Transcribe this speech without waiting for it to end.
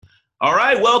All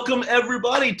right, welcome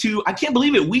everybody to, I can't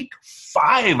believe it, week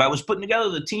 5. I was putting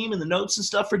together the team and the notes and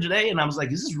stuff for today, and I was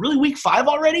like, is this really week 5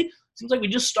 already? Seems like we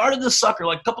just started this sucker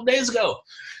like a couple days ago.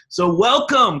 So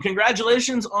welcome,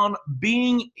 congratulations on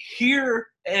being here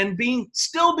and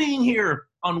still being here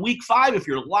on week 5. If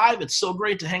you're live, it's so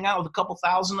great to hang out with a couple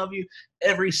thousand of you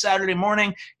every Saturday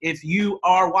morning. If you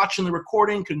are watching the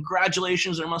recording,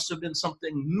 congratulations. There must have been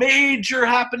something major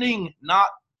happening, not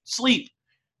sleep,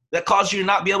 that caused you to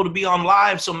not be able to be on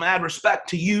live. So mad respect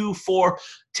to you for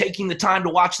taking the time to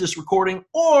watch this recording.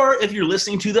 Or if you're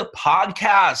listening to the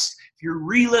podcast, if you're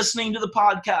re-listening to the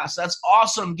podcast, that's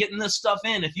awesome, getting this stuff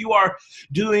in. If you are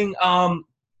doing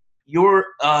your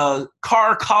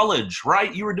car college,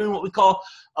 right? You were doing what we call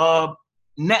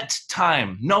net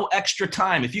time, no extra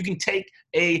time. If you can take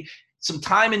some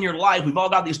time in your life, we've all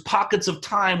got these pockets of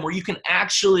time where you can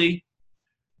actually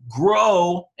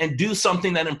grow and do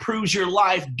something that improves your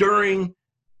life during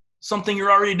something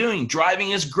you're already doing.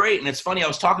 Driving is great. And it's funny, I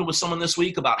was talking with someone this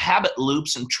week about habit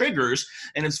loops and triggers.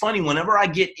 And it's funny, whenever I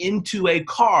get into a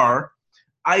car,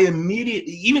 I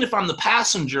immediately, even if I'm the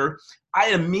passenger, I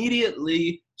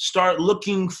immediately start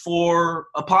looking for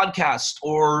a podcast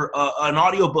or an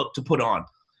audiobook to put on.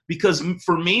 Because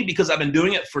for me, because I've been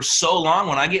doing it for so long,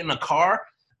 when I get in a car,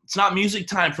 it's not music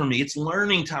time for me. It's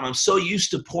learning time. I'm so used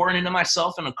to pouring into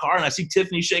myself in a car, and I see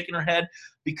Tiffany shaking her head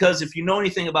because if you know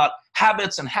anything about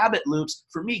habits and habit loops,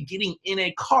 for me, getting in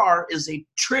a car is a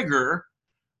trigger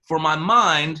for my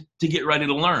mind to get ready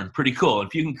to learn. Pretty cool.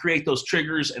 If you can create those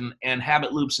triggers and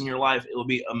habit loops in your life, it will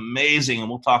be amazing, and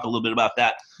we'll talk a little bit about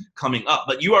that coming up.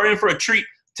 But you are in for a treat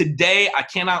today. I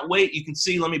cannot wait. You can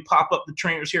see, let me pop up the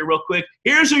trainers here real quick.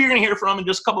 Here's who you're going to hear from in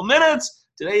just a couple minutes.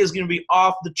 Today is going to be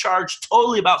off the charts,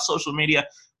 totally about social media.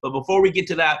 But before we get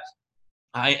to that,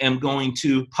 I am going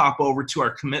to pop over to our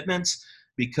commitments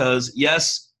because,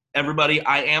 yes, everybody,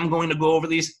 I am going to go over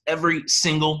these every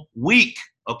single week,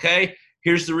 okay?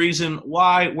 Here's the reason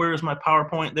why. Where is my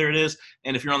PowerPoint? There it is.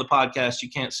 And if you're on the podcast, you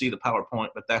can't see the PowerPoint,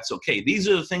 but that's okay. These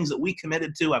are the things that we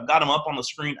committed to. I've got them up on the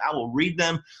screen. I will read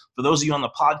them for those of you on the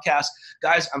podcast.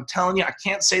 Guys, I'm telling you, I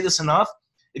can't say this enough.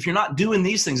 If you're not doing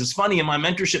these things, it's funny, in my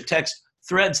mentorship text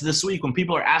threads this week, when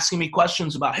people are asking me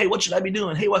questions about, hey, what should I be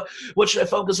doing? Hey, what should I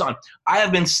focus on?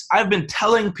 I've been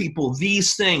telling people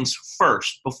these things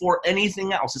first before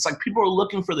anything else. It's like people are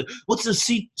looking for what's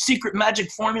the secret magic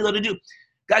formula to do?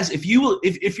 Guys, if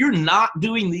you're not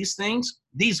doing these things,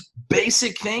 these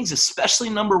basic things, especially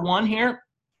number 1 here,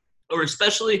 or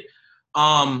especially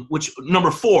which number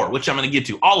 4, which I'm going to get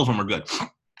to, all of them are good.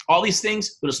 All these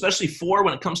things, but especially 4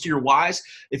 when it comes to your whys,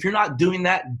 if you're not doing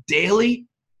that daily,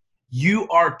 you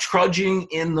are trudging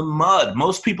in the mud.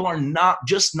 Most people are not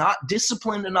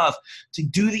disciplined enough to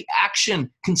do the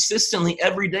action consistently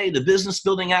every day, the business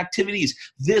building activities.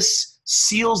 This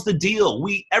seals the deal.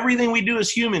 Everything we do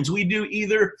as humans, we do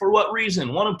either for what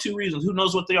reason? One of 2 reasons. Who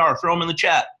knows what they are? Throw them in the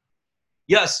chat.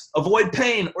 Yes, avoid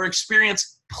pain or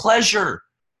experience pleasure.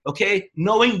 Okay,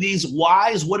 knowing these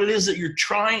whys, what it is that you're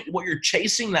trying, what you're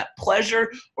chasing, that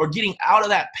pleasure or getting out of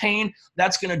that pain,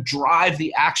 that's going to drive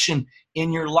the action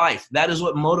in your life. That is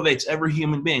what motivates every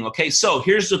human being. Okay, so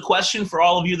here's the question for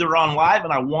all of you that are on live,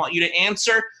 and I want you to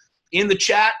answer in the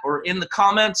chat or in the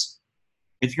comments.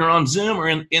 If you're on Zoom or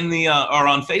or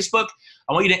on Facebook,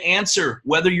 I want you to answer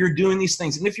whether you're doing these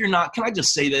things. And if you're not, can I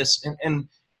just say this? And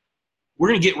we're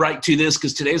going to get right to this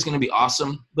because today is going to be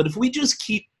awesome. But if we just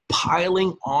keep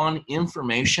piling on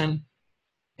information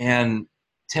and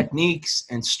techniques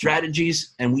and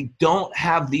strategies, and we don't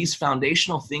have these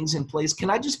foundational things in place, can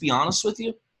I just be honest with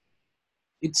you?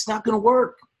 It's not going to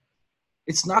work.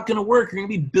 It's not going to work. You're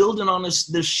going to be building on this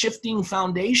shifting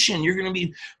foundation. You're going to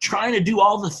be trying to do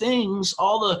all the things,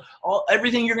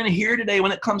 everything you're going to hear today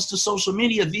when it comes to social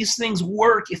media. These things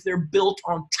work if they're built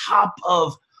on top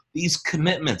of these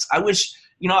commitments. I wish,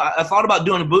 I thought about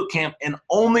doing a boot camp and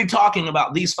only talking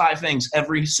about these 5 things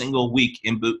every single week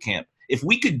in boot camp. If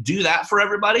we could do that for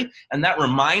everybody, and that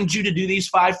reminds you to do these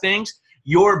 5 things,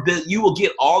 you will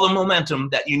get all the momentum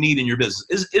that you need in your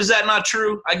business. Is that not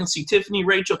true? I can see Tiffany,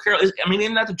 Rachel, Carol. Isn't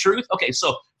that the truth? Okay,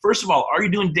 so first of all, are you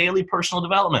doing daily personal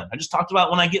development? I just talked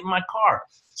about when I get in my car,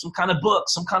 some kind of book,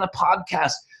 some kind of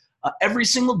podcast, every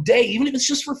single day, even if it's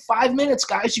just for 5 minutes,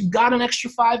 guys, you've got an extra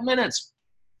 5 minutes.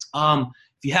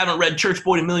 If you haven't read Church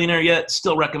Boy to Millionaire yet,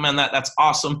 still recommend that. That's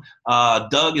awesome.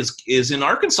 Doug is in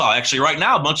Arkansas actually right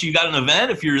now. A bunch of you got an event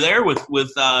if you're there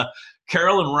with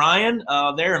Carol and Ryan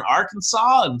there in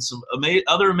Arkansas and some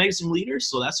other amazing leaders.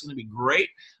 So that's going to be great.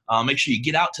 Make sure you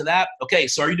get out to that. Okay,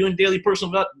 so are you doing daily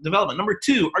personal development? Number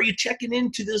 2, are you checking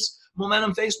into this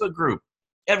Momentum Facebook group?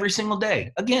 every single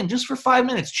day. Again, just for 5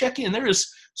 minutes, check in. There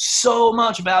is so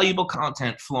much valuable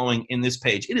content flowing in this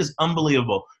page. It is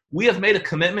unbelievable. We have made a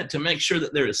commitment to make sure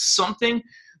that there is something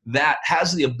that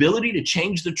has the ability to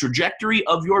change the trajectory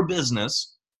of your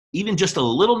business, even just a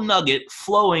little nugget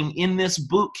flowing in this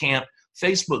boot camp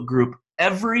Facebook group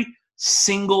every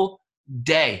single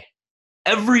day.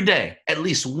 Every day, at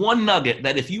least one nugget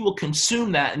that if you will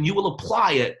consume that and you will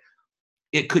apply it,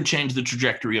 it could change the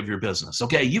trajectory of your business.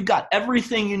 Okay, you've got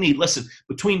everything you need. Listen,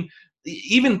 between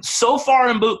even so far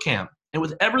in boot camp and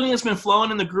with everything that's been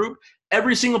flowing in the group,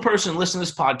 every single person listening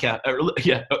to this podcast,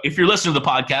 if you're listening to the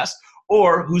podcast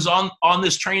or who's on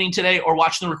this training today or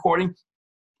watching the recording,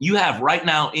 you have right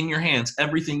now in your hands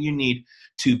everything you need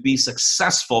to be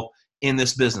successful in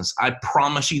this business. I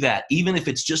promise you that. Even if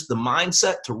it's just the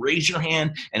mindset to raise your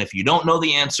hand, and if you don't know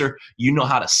the answer, you know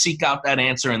how to seek out that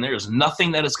answer, and there's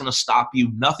nothing that is going to stop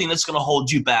you, nothing that's going to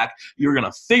hold you back. You're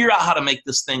going to figure out how to make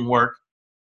this thing work.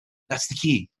 That's the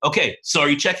key. Okay, so are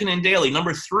you checking in daily?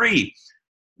 Number 3,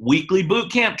 weekly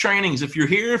boot camp trainings. If you're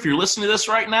here, if you're listening to this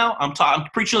right now, I'm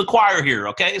preaching to the choir here,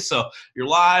 okay? So you're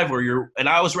live and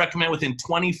I always recommend within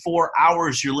 24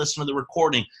 hours you're listening to the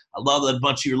recording. I love that a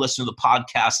bunch of you are listening to the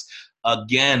podcast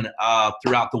again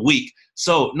throughout the week.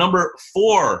 So number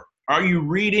 4, are you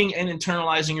reading and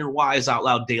internalizing your whys out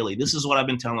loud daily? This is what I've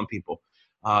been telling people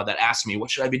that ask me, what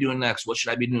should I be doing next? What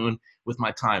should I be doing with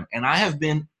my time? And I have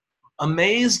been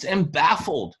amazed and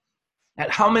baffled at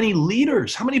how many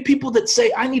leaders, how many people that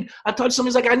say, I thought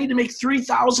somebody's like, I need to make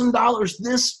 $3,000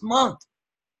 this month.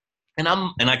 And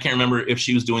I can't remember if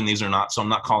she was doing these or not, so I'm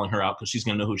not calling her out because she's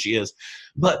going to know who she is.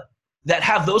 But that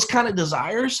have those kind of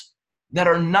desires that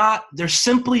they're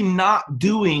simply not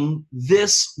doing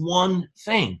this one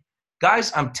thing.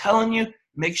 Guys, I'm telling you,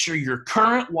 make sure your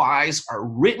current whys are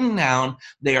written down.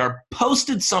 They are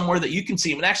posted somewhere that you can see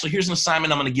them. And actually, here's an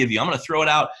assignment I'm going to give you. I'm going to throw it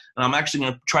out, and I'm actually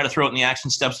going to try to throw it in the action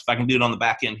steps if I can do it on the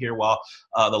back end here while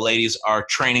the ladies are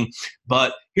training.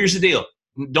 But here's the deal.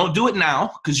 Don't do it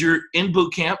now because you're in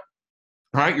boot camp.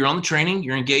 All right, you're on the training.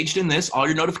 You're engaged in this. All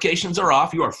your notifications are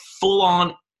off. You are full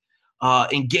on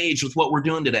engaged with what we're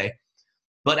doing today.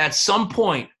 But at some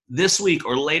point this week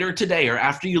or later today or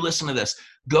after you listen to this,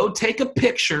 go take a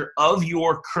picture of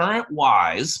your current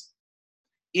whys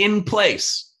in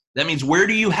place. That means, where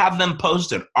do you have them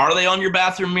posted? Are they on your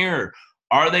bathroom mirror?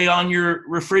 Are they on your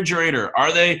refrigerator?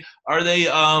 Are they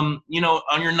on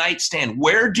your nightstand?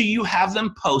 Where do you have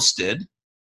them posted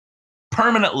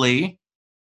permanently?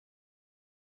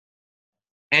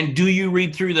 And do you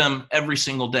read through them every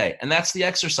single day? And that's the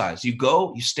exercise. You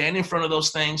stand in front of those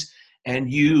things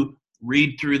and you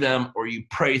read through them, or you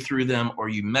pray through them, or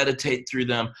you meditate through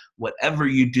them. Whatever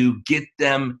you do, get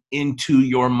them into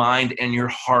your mind and your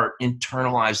heart.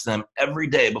 Internalize them every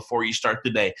day before you start the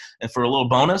day. And for a little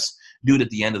bonus, do it at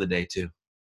the end of the day too.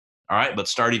 All right, but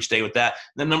start each day with that.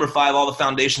 Then number 5, all the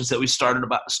foundations that we started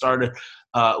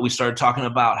talking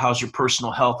about. How's your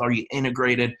personal health? Are you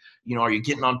integrated? Are you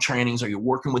getting on trainings? Are you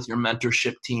working with your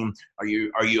mentorship team? Are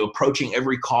you approaching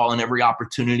every call and every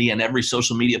opportunity and every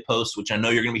social media post, which I know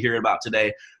you're going to be hearing about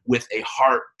today, with a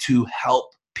heart to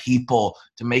help people,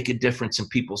 to make a difference in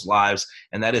people's lives?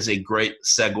 And that is a great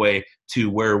segue to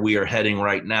where we are heading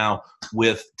right now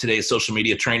with today's social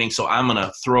media training. So I'm going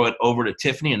to throw it over to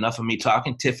Tiffany. Enough of me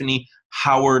talking. Tiffany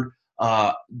Howard,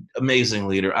 amazing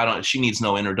leader. She needs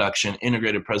no introduction.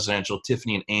 Integrated Presidential.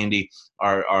 Tiffany and Andy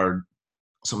are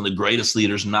some of the greatest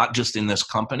leaders, not just in this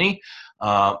company,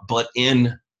 but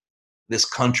in this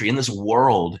country, in this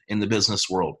world, in the business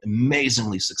world.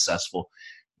 Amazingly successful.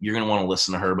 You're going to want to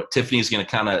listen to her. But Tiffany's going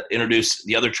to kind of introduce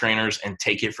the other trainers and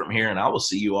take it from here. And I will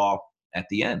see you all at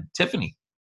the end. Tiffany.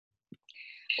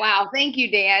 Wow. Thank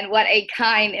you, Dan. What a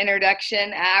kind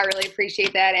introduction. I really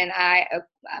appreciate that. And I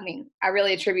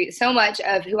really attribute so much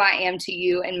of who I am to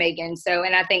you and Megan.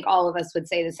 And I think all of us would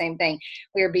say the same thing.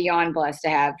 We are beyond blessed to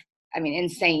have,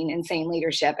 insane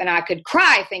leadership. And I could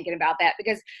cry thinking about that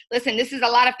because, listen, this is a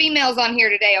lot of females on here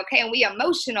today, okay? And we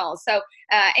emotional. So,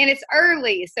 and it's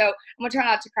early. So I'm going to try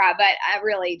not to cry, but I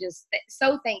really just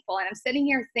so thankful. And I'm sitting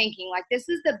here thinking, like, this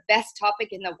is the best topic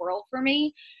in the world for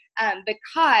me.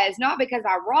 Not because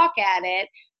I rock at it.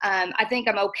 I think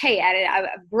I'm okay at it.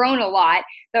 I've grown a lot,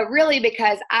 but really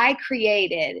because I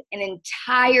created an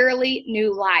entirely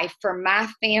new life for my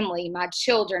family, my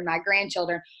children, my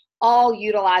grandchildren, all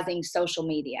utilizing social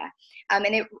media.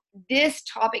 This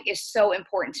topic is so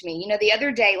important to me. The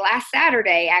other day, last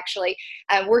Saturday, actually,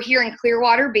 we're here in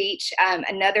Clearwater Beach,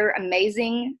 another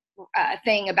amazing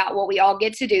thing about what we all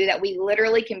get to do, that we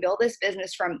literally can build this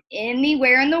business from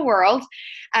anywhere in the world.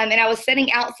 And I was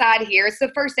sitting outside here. It's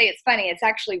the first day. It's funny. It's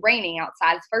actually raining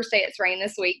outside. It's the first day it's rained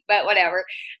this week, but whatever.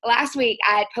 Last week,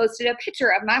 I had posted a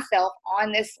picture of myself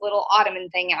on this little ottoman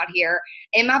thing out here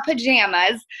in my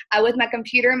pajamas with my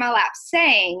computer in my lap,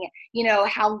 saying, you know,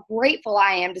 how grateful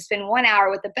I am to spend 1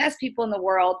 hour with the best people in the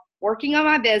world working on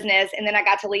my business. And then I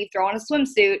got to leave, throw on a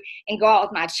swimsuit, and go out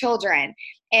with my children.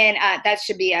 And that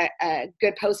should be a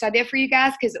good post idea for you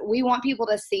guys, because we want people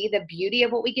to see the beauty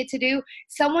of what we get to do.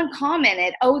 Someone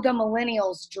commented, oh, the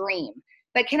millennials dream.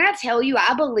 But can I tell you,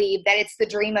 I believe that it's the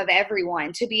dream of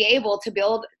everyone to be able to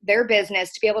build their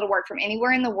business, to be able to work from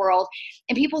anywhere in the world.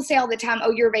 And people say all the time,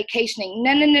 oh, you're vacationing.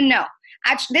 No.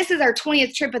 This is our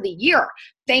 20th trip of the year.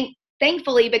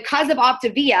 Thankfully, because of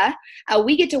Optavia,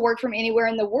 we get to work from anywhere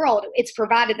in the world. It's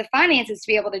provided the finances to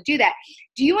be able to do that.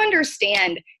 Do you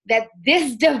understand that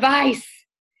this device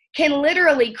can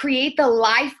literally create the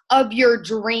life of your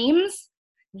dreams?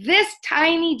 This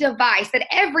tiny device that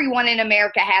everyone in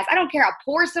America has. I don't care how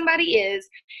poor somebody is.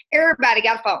 Everybody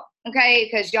got a phone, okay?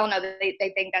 Because y'all know that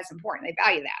they think that's important. They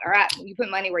value that, all right? You put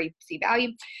money where you see value.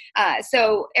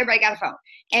 So everybody got a phone.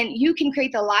 And you can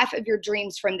create the life of your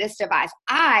dreams from this device.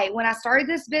 When I started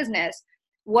this business,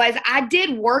 I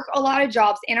did work a lot of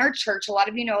jobs in our church. A lot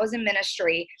of you know I was in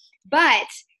ministry. But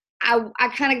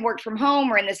I kind of worked from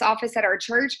home or in this office at our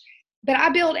church. But I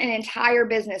built an entire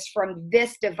business from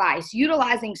this device,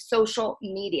 utilizing social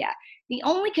media. The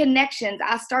only connections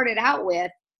I started out with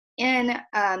in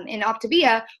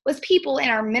Optavia was people in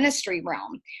our ministry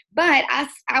realm. But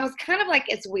I was kind of like,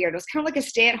 it's weird. It was kind of like a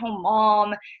stay-at-home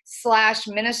mom /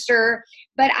 minister.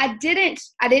 But I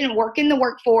didn't work in the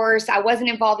workforce. I wasn't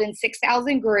involved in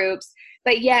 6,000 groups.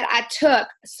 But yet I took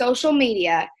social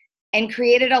media and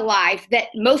created a life that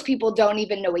most people don't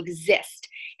even know exists.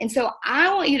 And so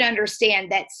I want you to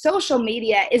understand that social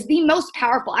media is the most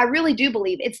powerful. I really do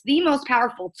believe it's the most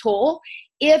powerful tool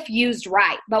if used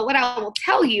right. But what I will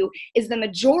tell you is the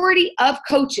majority of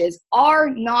coaches are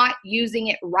not using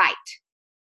it right.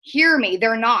 Hear me,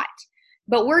 they're not.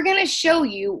 But we're going to show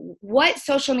you what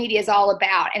social media is all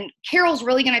about. And Carol's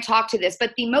really going to talk to this.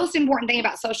 But the most important thing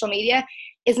about social media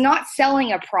is not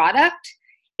selling a product.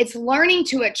 It's learning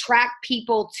to attract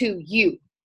people to you.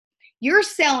 You're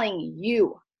selling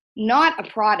you, not a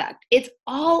product. It's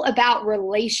all about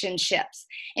relationships.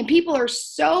 And people are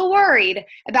so worried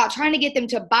about trying to get them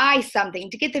to buy something,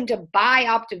 to get them to buy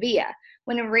Optavia,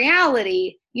 when in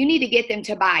reality, you need to get them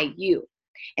to buy you.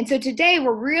 And so today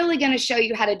we're really going to show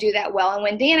you how to do that well. And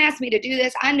when Dan asked me to do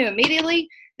this, I knew immediately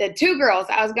the 2 girls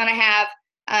I was going to have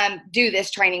do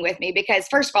this training with me, because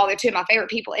first of all, they're 2 of my favorite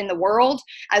people in the world.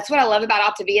 That's what I love about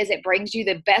Optavia, is it brings you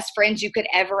the best friends you could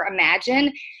ever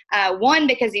imagine. One,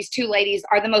 because these 2 ladies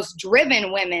are the most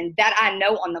driven women that I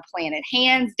know on the planet,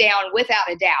 hands down, without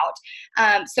a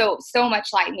doubt. So much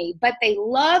like me, but they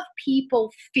love people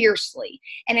fiercely.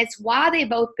 And it's why they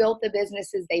both built the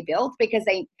businesses they built, because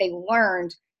they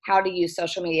learned how to use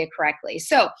social media correctly.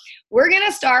 So we're going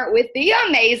to start with the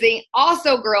amazing,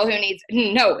 also girl who needs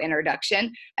no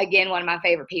introduction. Again, one of my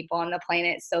favorite people on the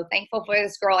planet. So thankful for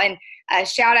this girl. And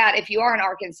shout out, if you are in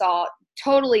Arkansas,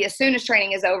 totally, as soon as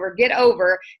training is over, get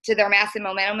over to their Massive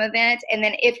Momentum event. And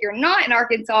then if you're not in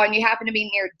Arkansas and you happen to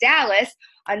be near Dallas,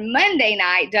 on Monday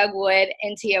night, Doug Wood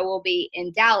and Tia will be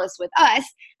in Dallas with us.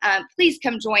 Please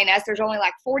come join us. There's only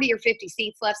like 40 or 50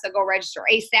 seats left, so go register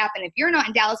ASAP. And if you're not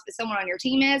in Dallas, but someone on your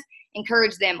team is,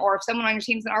 encourage them. Or if someone on your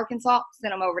team's in Arkansas,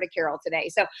 send them over to Carol today.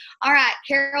 So, all right,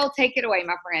 Carol, take it away,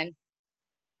 my friend.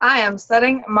 I am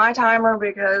setting my timer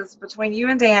because between you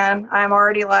and Dan, I'm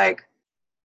already like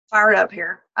fired up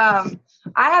here. I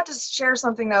have to share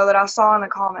something, though, that I saw in the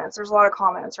comments. There's a lot of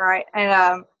comments, right?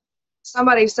 And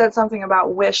somebody said something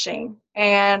about wishing,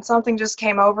 and something just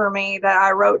came over me that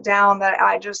I wrote down that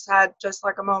I just had just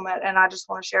like a moment, and I just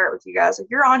want to share it with you guys. If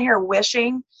you're on here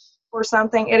wishing for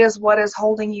something, it is what is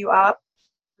holding you up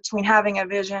between having a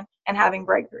vision and having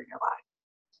breakthrough in your life.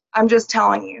 I'm just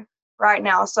telling you right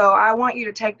now. So I want you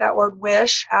to take that word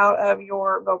wish out of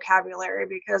your vocabulary,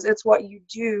 because it's what you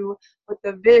do with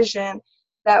the vision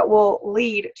that will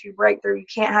lead to breakthrough. You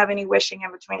can't have any wishing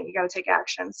in between it. You got to take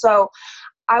action. So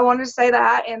I wanted to say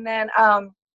that. And then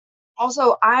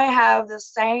also, I have the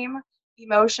same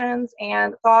emotions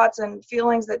and thoughts and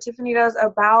feelings that Tiffany does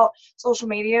about social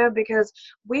media, because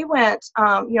we went,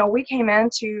 we came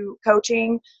into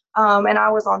coaching and I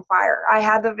was on fire. I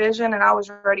had the vision and I was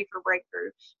ready for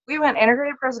breakthrough. We went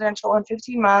integrated presidential in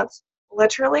 15 months,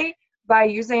 literally by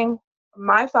using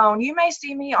my phone. You may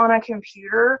see me on a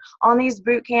computer on these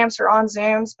boot camps or on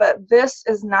Zooms, but this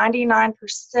is 99%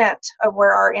 of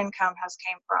where our income has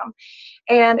came from.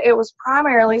 And it was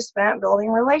primarily spent building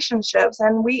relationships.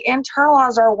 And we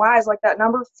internalized our whys, like that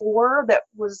number 4 that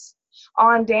was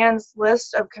on Dan's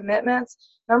list of commitments.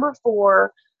 Number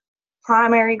 4,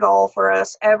 primary goal for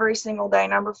us every single day,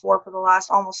 number 4 for the last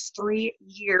almost 3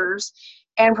 years,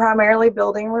 and primarily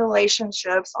building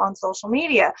relationships on social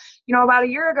media. You know, about a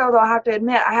year ago, though, I have to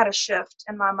admit, I had a shift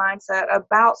in my mindset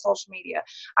about social media.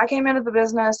 I came into the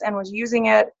business and was using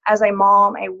it as a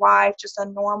mom, a wife, just a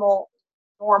normal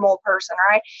person,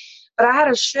 right? But I had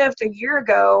a shift a year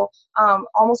ago,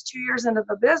 almost 2 years into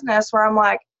the business, where I'm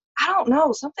like, I don't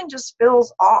know, something just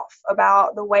feels off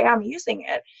about the way I'm using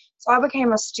it. So I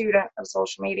became a student of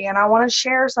social media, and I want to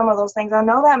share some of those things. I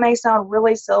know that may sound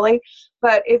really silly,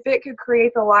 but if it could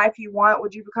create the life you want,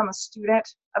 would you become a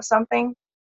student of something?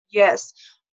 Yes.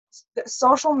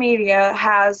 Social media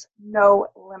has no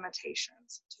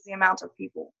limitations to the amount of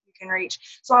people you can reach.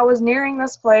 So I was nearing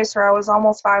this place where I was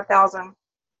almost 5,000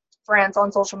 friends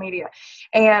on social media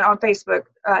and on Facebook.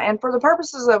 And for the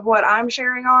purposes of what I'm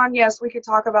sharing on, yes, we could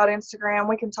talk about Instagram.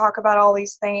 We can talk about all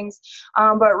these things.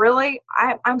 But really,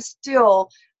 I'm still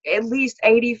at least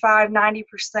 85,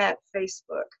 90%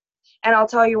 Facebook. And I'll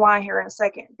tell you why here in a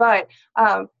second. But,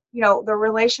 you know, the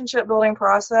relationship building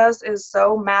process is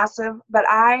so massive. But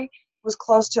I was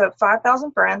close to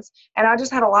 5,000 friends, and I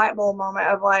just had a light bulb moment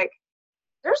of like,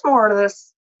 there's more to this.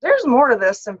 There's more to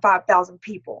this than 5,000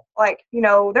 people. Like, you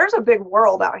know, there's a big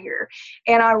world out here.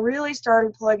 And I really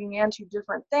started plugging into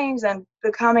different things and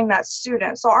becoming that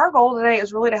student. So our goal today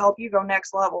is really to help you go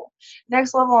next level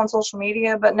on social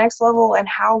media, but next level in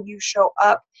how you show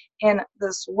up in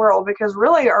this world. Because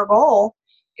really our goal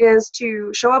is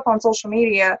to show up on social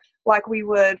media like we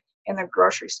would in the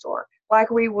grocery store,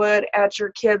 like we would at your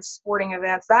kids' sporting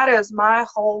events. That is my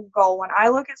whole goal. When I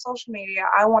look at social media,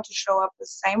 I want to show up the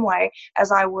same way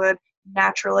as I would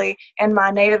naturally in my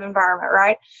native environment,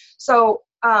 right? So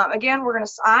again,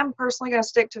 I'm personally going to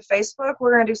stick to Facebook.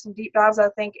 We're going to do some deep dives, I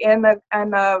think, in the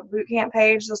bootcamp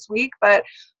page this week, but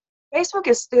Facebook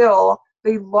is still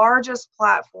the largest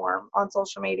platform on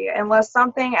social media, unless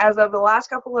something as of the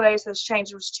last couple of days has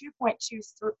changed. It was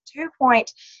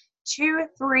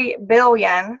 2.23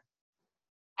 billion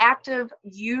active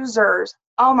users.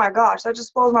 Oh my gosh, that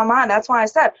just blows my mind. That's why I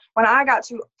said when I got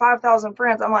to 5,000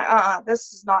 friends, I'm like,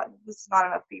 this is not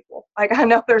enough people. Like, I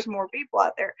know there's more people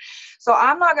out there. So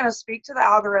I'm not going to speak to the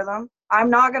algorithm.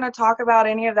 I'm not going to talk about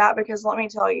any of that, because let me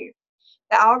tell you,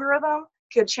 the algorithm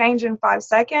could change in 5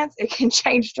 seconds. It can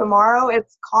change tomorrow.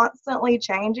 It's constantly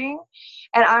changing.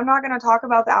 And I'm not going to talk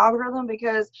about the algorithm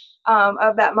because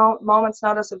of that moment's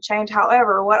notice of change.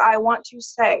 However, what I want to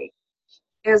say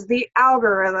is the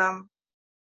algorithm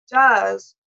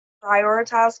does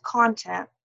prioritize content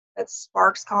that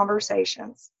sparks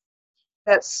conversations,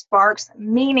 that sparks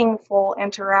meaningful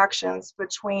interactions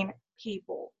between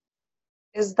people.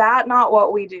 Is that not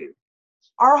what we do?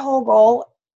 Our whole goal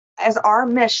as our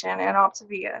mission in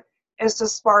Optavia is to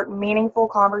spark meaningful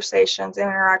conversations and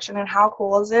interaction. And how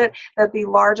cool is it that the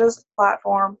largest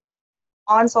platform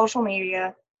on social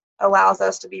media allows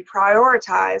us to be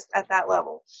prioritized at that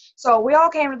level? So we all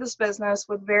came to this business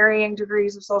with varying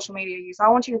degrees of social media use. I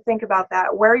want you to think about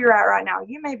that, where you're at right now.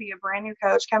 You may be a brand new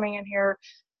coach coming in here,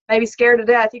 maybe scared to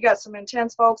death. You got some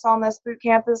intense folks on this boot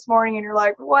camp this morning and you're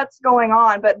like, what's going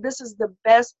on? But this is the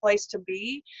best place to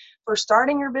be for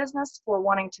starting your business, for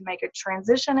wanting to make a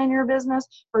transition in your business,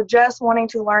 for just wanting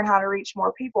to learn how to reach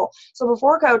more people. So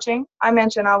before coaching, I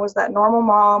mentioned I was that normal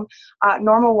mom,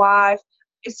 normal wife.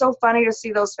 It's so funny to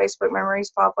see those Facebook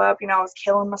memories pop up. You know, I was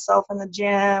killing myself in the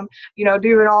gym, you know,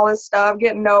 doing all this stuff,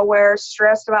 getting nowhere,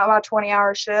 stressed about my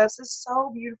 20-hour shifts. It's so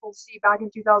beautiful to see back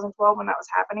in 2012 when that was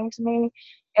happening to me,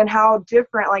 and how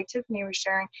different, like Tiffany was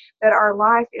sharing, that our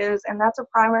life is. And that's a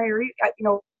primary,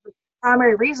 the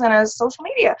primary reason is social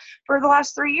media for the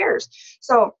last 3 years.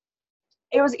 So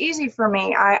it was easy for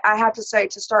me, I have to say,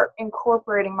 to start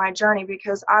incorporating my journey,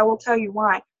 because I will tell you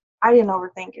why. I didn't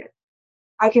overthink it.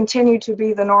 I continue to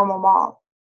be the normal mom.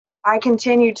 I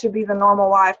continue to be the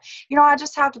normal wife. You know, I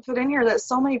just have to put in here that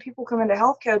so many people come into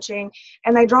health coaching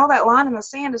and they draw that line in the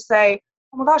sand to say,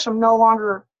 oh my gosh, I'm no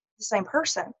longer the same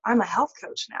person. I'm a health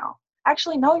coach now.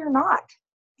 Actually, no, you're not.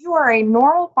 You are a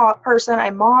normal person,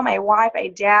 a mom, a wife, a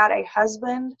dad, a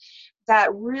husband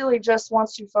that really just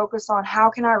wants to focus on how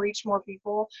can I reach more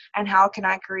people and how can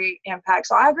I create impact.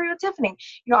 So I agree with Tiffany.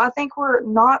 You know, I think we're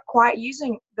not quite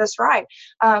using this right.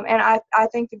 And I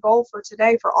think the goal for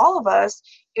today for all of us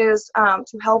is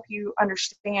to help you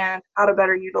understand how to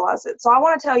better utilize it. So I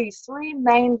want to tell you 3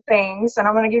 main things, and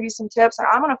I'm going to give you some tips, and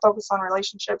I'm going to focus on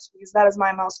relationships because that is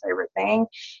my most favorite thing,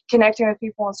 connecting with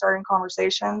people and starting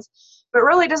conversations. But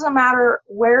really, it doesn't matter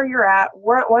where you're at,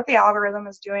 what the algorithm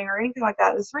is doing, or anything like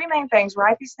that. The 3 main things,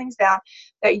 write these things down,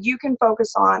 that you can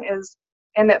focus on is,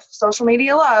 and that social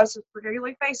media loves,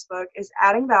 particularly Facebook, is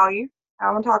adding value.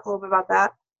 I'm going to talk a little bit about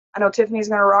that. I know Tiffany's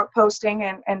going to rock posting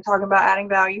and talking about adding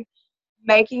value,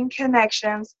 making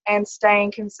connections, and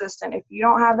staying consistent. If you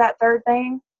don't have that third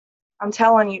thing, I'm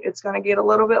telling you, it's going to get a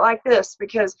little bit like this,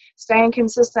 because staying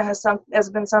consistent has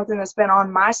been something that's been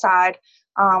on my side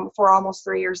for almost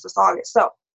 3 years this August. So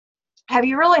have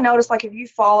you really noticed, like if you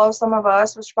follow some of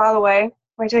us, which by the way,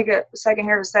 let me take a second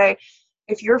here to say,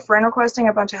 if you're friend requesting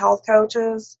a bunch of health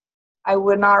coaches, I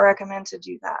would not recommend to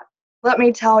do that. Let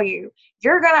me tell you,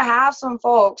 you're going to have some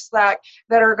folks that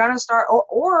are going to start,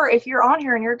 or if you're on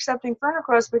here and you're accepting friend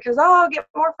requests because, oh, I'll get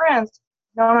more friends.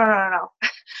 No.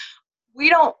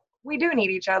 We do need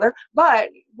each other, but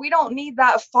we don't need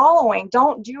that following.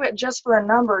 Don't do it just for a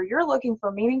number. You're looking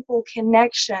for meaningful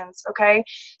connections, okay?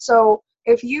 So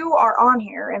if you are on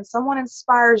here and someone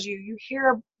inspires you, you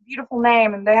hear a beautiful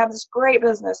name and they have this great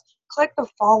business, click the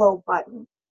follow button.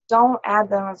 Don't add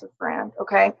them as a friend,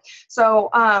 okay? So,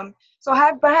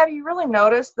 have you really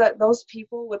noticed that those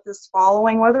people with this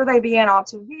following, whether they be in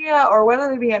Optavia or whether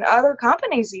they be in other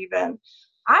companies even,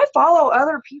 I follow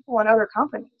other people in other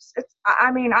companies.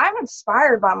 I'm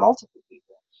inspired by multiple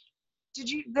people.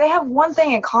 They have one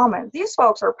thing in common. These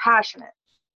folks are passionate.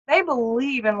 They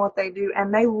believe in what they do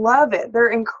and they love it.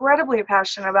 They're incredibly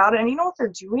passionate about it. And you know what they're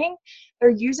doing? They're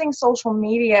using social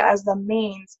media as the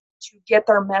means to get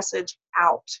their message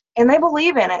out. And they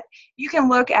believe in it. You can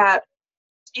look at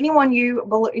anyone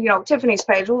Tiffany's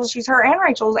page. Well, she's her and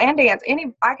Rachel's and Dan's.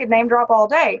 I could name drop all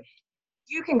day.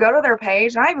 You can go to their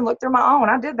page, and I even looked through my own.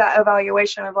 I did that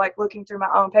evaluation of like looking through my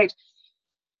own page.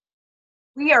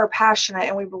 We are passionate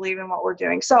and we believe in what we're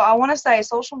doing. So I want to say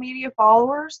social media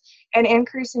followers and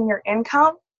increasing your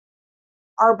income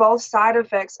are both side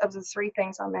effects of the 3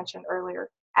 things I mentioned earlier: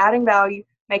 adding value,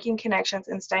 making connections,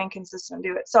 and staying consistent to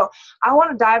do it. So I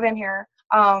want to dive in here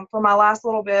for my last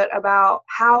little bit about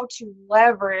how to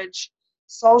leverage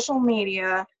social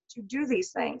media to do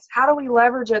these things. How do we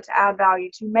leverage it to add value,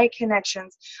 to make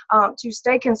connections, to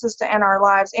stay consistent in our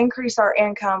lives, increase our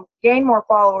income, gain more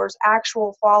followers,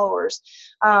 actual followers,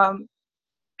 and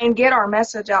get our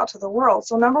message out to the world?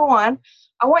 So number 1,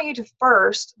 I want you to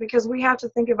first, because we have to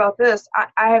think about this.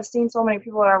 I have seen so many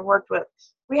people that I've worked with.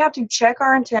 We have to check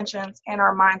our intentions and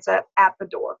our mindset at the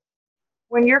door.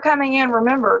 When you're coming in,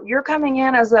 remember, you're coming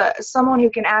in as someone who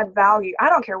can add value. I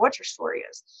don't care what your story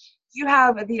is. You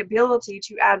have the ability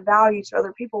to add value to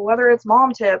other people, whether it's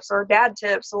mom tips or dad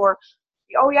tips, or,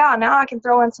 oh yeah, now I can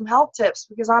throw in some health tips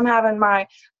because I'm having my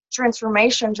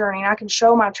transformation journey and I can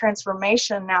show my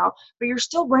transformation now. But you're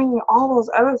still bringing all those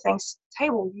other things to the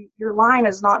table. Your line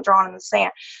is not drawn in the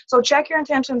sand. So check your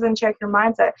intentions and check your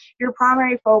mindset. Your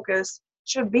primary focus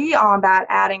should be on that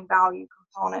adding value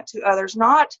component to others,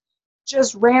 not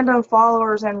just random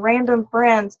followers and random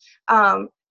friends.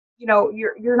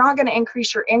 You're not going to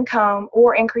increase your income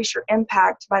or increase your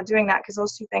impact by doing that, because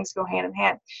those 2 things go hand in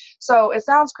hand. So it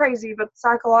sounds crazy, but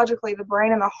psychologically, the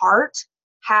brain and the heart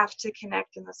have to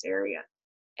connect in this area.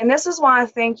 And this is why I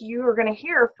think you are going to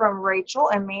hear from Rachel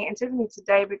and me and Tiffany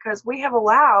today, because we have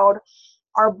allowed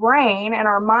our brain and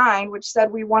our mind, which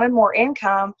said we wanted more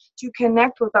income, to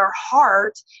connect with our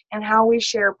heart and how we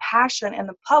share passion in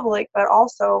the public, but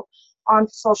also on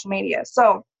social media.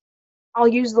 So I'll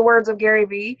use the words of Gary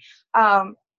Vee.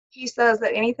 He says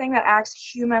that anything that acts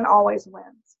human always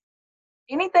wins.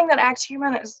 Anything that acts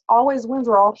human always wins.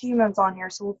 We're all humans on here.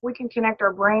 So if we can connect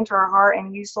our brain to our heart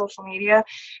and use social media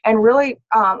and really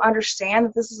understand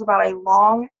that this is about a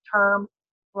long-term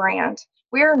brand.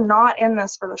 We are not in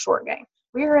this for the short game.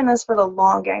 We are in this for the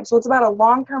long game. So it's about a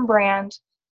long-term brand,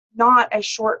 not a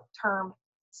short-term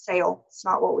sale. It's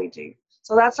not what we do.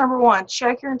 So that's number 1.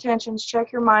 Check your intentions,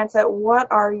 check your mindset. What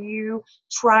are you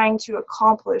trying to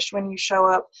accomplish when you show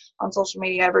up on social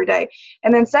media every day?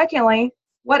 And then secondly,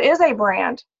 what is a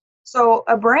brand? So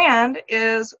a brand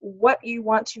is what you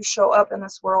want to show up in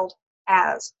this world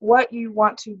as, what you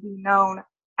want to be known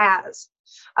as.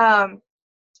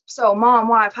 So mom,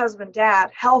 wife, husband,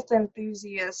 dad, health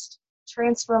enthusiast,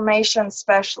 transformation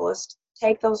specialist.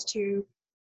 Take those 2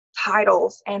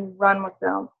 titles and run with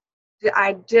them.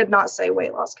 I did not say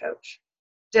weight loss coach.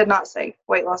 Did not say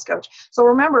weight loss coach. So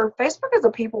remember, Facebook is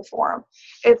a people forum.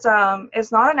 It's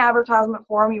not an advertisement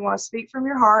forum. You want to speak from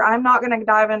your heart. I'm not going to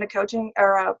dive into coaching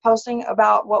or posting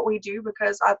about what we do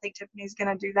because I think Tiffany's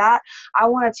going to do that. I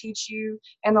want to teach you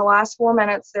in the last 4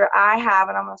 minutes that I have,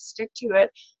 and I'm going to stick to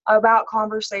it, about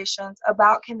conversations,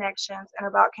 about connections, and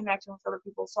about connecting with other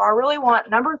people. So I really want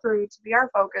number 3 to be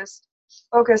our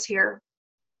focus here.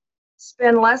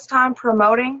 Spend less time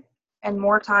promoting and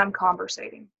more time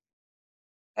conversating.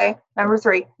 Okay, number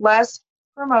 3, less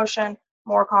promotion,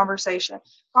 more conversation.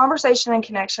 Conversation and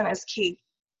connection is key.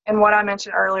 And what I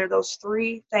mentioned earlier, those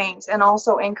 3 things, and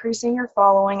also increasing your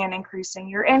following and increasing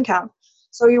your income.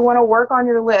 So you want to work on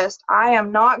your list. I am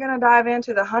not going to dive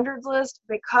into the hundreds list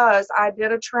because I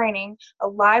did a training, a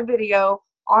live video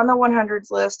on the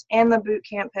 100s list and the boot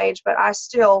camp page, but I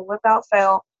still, without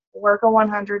fail, work a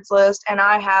 100s list, and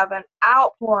I have an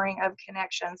outpouring of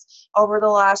connections over the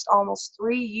last almost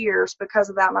 3 years because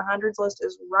of that. My 100s list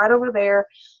is right over there,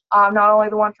 not only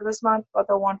the one for this month, but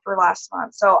the one for last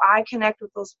month. So I connect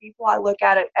with those people. I look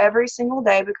at it every single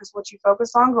day because what you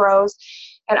focus on grows,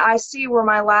 and I see where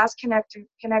my last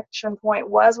connection point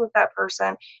was with that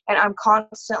person, and I'm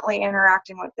constantly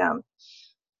interacting with them.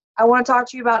 I want to talk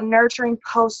to you about nurturing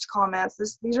post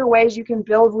comments. These are ways you can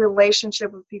build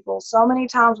relationship with people. So many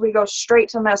times we go straight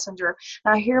to Messenger.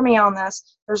 Now, hear me on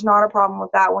this. There's not a problem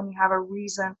with that when you have a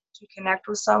reason to connect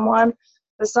with someone.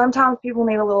 But sometimes people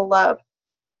need a little love.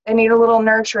 They need a little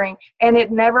nurturing. And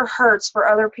it never hurts for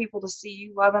other people to see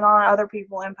you loving on other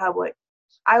people in public.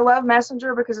 I love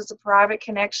Messenger because it's a private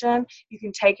connection. You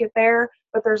can take it there,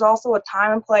 but there's also a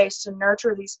time and place to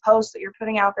nurture these posts that you're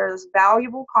putting out there, this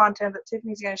valuable content that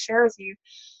Tiffany's going to share with you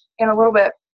in a little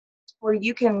bit, where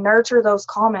you can nurture those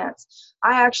comments.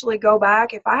 I actually go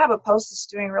back, if I have a post that's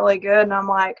doing really good and I'm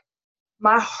like,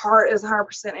 my heart is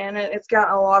 100% in it, it's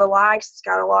got a lot of likes, it's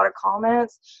got a lot of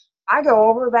comments, I go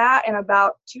over that in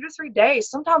about 2 to 3 days,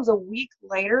 sometimes a week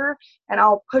later, and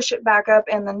I'll push it back up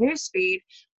in the news feed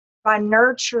by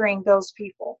nurturing those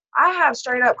people. I have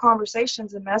straight up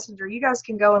conversations in Messenger. You guys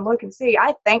can go and look and see.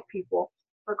 I thank people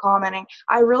for commenting.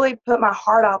 I really put my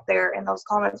heart out there in those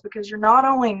comments because you're not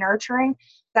only nurturing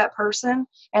that person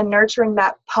and nurturing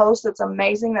that post that's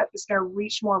amazing, that is going to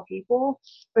reach more people,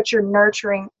 but you're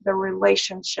nurturing the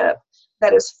relationship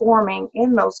that is forming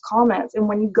in those comments. And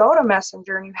when you go to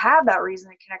Messenger and you have that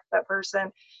reason to connect with that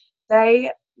person,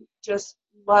 they just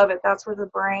love it. That's where the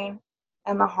brain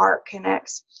and the heart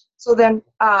connects. So then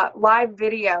live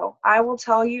video, I will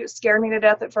tell you, it scared me to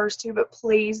death at first too, but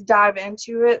please dive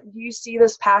into it. You see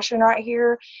this passion right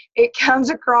here? It comes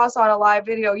across on a live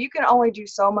video. You can only do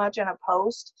so much in a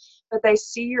post, but they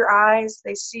see your eyes,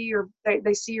 they see your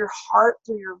heart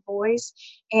through your voice,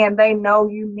 and they know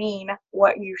you mean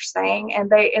what you're saying,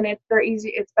 and they're easy.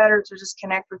 It's better to just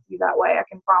connect with you that way. I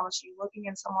can promise you, looking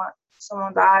in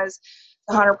someone's eyes,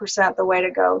 100% the way to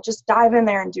go. Just dive in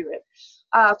there and do it.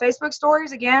 Facebook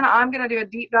stories, again, I'm going to do a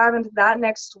deep dive into that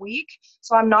next week.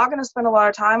 So I'm not going to spend a lot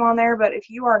of time on there, but if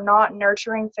you are not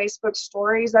nurturing Facebook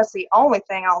stories, that's the only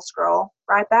thing I'll scroll.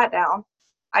 Write that down.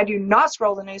 I do not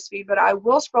scroll the newsfeed, but I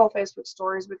will scroll Facebook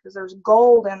stories because there's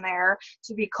gold in there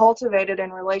to be cultivated in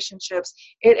relationships.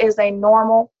 It is a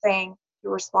normal thing to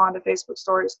respond to Facebook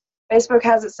stories. Facebook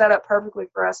has it set up perfectly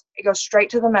for us. It goes straight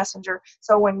to the messenger.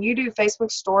 So when you do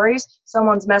Facebook stories,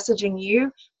 someone's messaging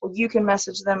you, well, you can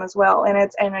message them as well, and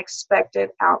it's an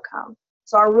expected outcome.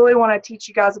 So I really want to teach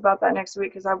you guys about that next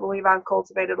week because I believe I've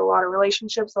cultivated a lot of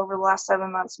relationships over the last 7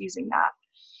 months using that.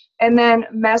 And then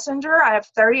Messenger, I have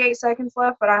 38 seconds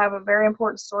left, but I have a very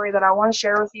important story that I want to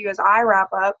share with you as I wrap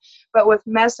up. But with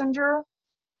Messenger,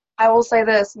 I will say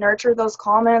this, nurture those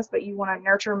comments, but you want to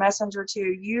nurture Messenger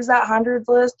too. Use that 100s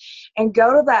list and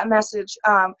go to that message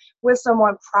with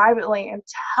someone privately and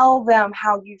tell them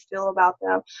how you feel about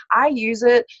them. I use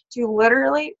it to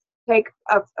literally take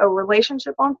a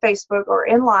relationship on Facebook or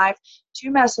in life to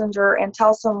Messenger and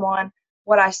tell someone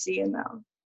what I see in them.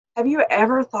 Have you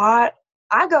ever thought,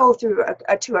 I go through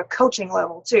to a coaching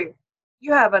level too.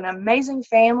 You have an amazing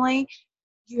family.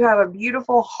 You have a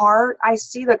beautiful heart. I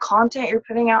see the content you're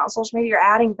putting out on social media. You're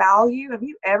adding value. Have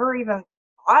you ever even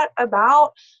thought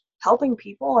about helping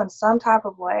people in some type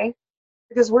of way?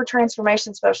 Because we're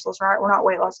transformation specialists, right? We're not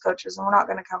weight loss coaches, and we're not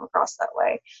going to come across that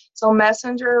way. So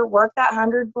Messenger, work that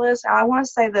 100 list. And I want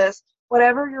to say this,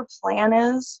 whatever your plan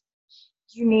is,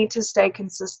 you need to stay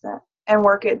consistent and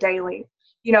work it daily.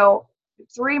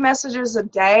 3 messages a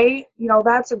day,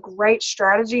 that's a great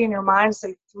strategy in your mind to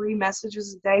say 3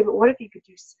 messages a day, but what if you could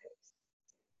do 6?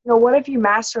 What if you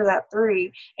master that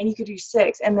 3 and you could do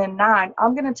 6 and then 9?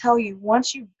 I'm going to tell you,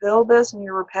 once you build this and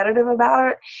you're repetitive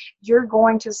about it, you're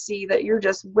going to see that you're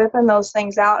just whipping those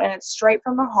things out and it's straight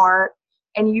from the heart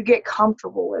and you get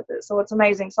comfortable with it. So it's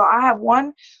amazing. So I have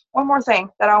one more thing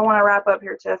that I want to wrap up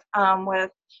here, Tiff,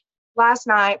 with. Last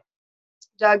night,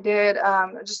 Doug did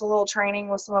just a little training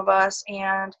with some of us,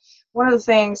 and one of the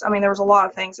things, there was a lot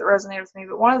of things that resonated with me,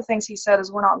 but one of the things he said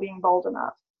is we're not being bold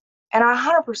enough. And I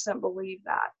 100% believe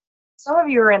that. Some of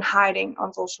you are in hiding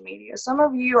on social media. Some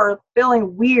of you are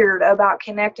feeling weird about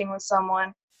connecting with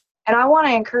someone, and I want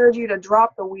to encourage you to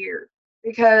drop the weird,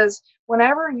 because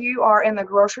whenever you are in the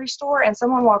grocery store and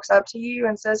someone walks up to you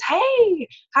and says, hey,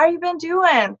 how you been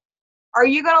doing? Are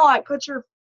you going to put your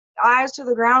eyes to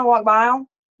the ground and walk by them?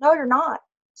 No, you're not.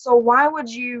 So why would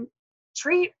you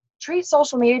treat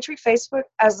social media, treat Facebook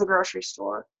as the grocery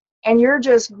store? And you're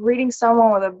just greeting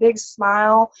someone with a big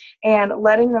smile and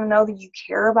letting them know that you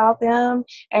care about them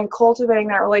and cultivating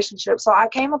that relationship. So I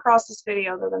came across this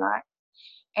video the other night,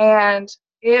 and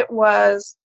it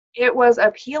was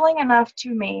appealing enough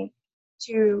to me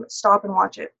to stop and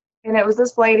watch it. And it was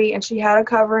this lady, and she had a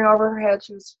covering over her head.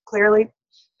 She was clearly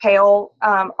pale,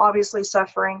 obviously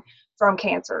suffering from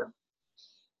cancer.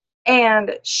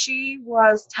 And she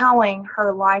was telling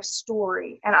her life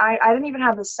story. And I didn't even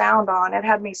have the sound on. It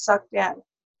had me sucked in.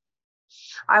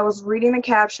 I was reading the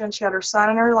caption. She had her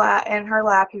son in her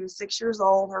lap. He was 6 years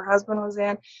old. Her husband was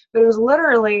in. But it was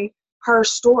literally her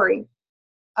story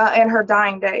in her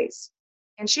dying days.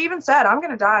 And she even said, I'm going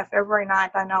to die February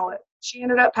 9th. I know it. She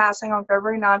ended up passing on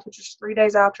February 9th, which was 3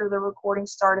 days after the recording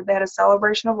started. They had a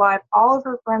celebration of life. All of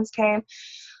her friends came.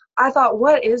 I thought,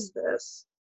 what is this?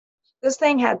 This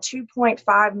thing had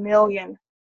 2.5 million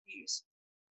views.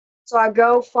 So I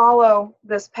go follow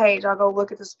this page. I go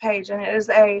look at this page, and it is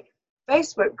a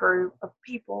Facebook group of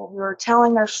people who are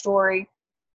telling their story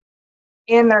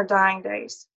in their dying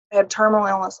days. They had terminal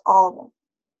illness, all of them.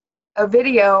 A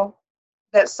video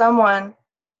that someone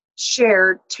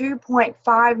shared,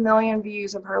 2.5 million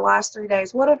views of her last 3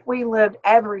 days. What if we lived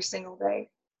every single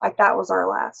day like that was our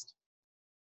last?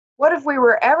 What if we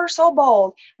were ever so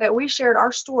bold that we shared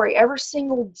our story every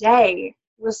single day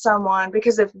with someone?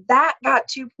 Because if that got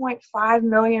 2.5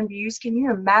 million views, can you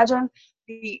imagine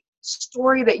the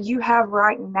story that you have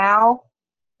right now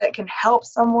that can help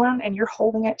someone and you're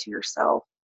holding it to yourself?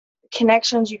 The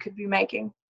connections you could be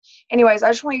making. Anyways, I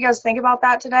just want you guys to think about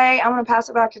that today. I'm going to pass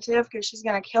it back to Tiff because she's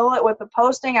going to kill it with the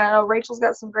posting. And I know Rachel's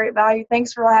got some great value.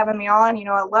 Thanks for having me on.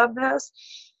 I love this.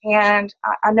 And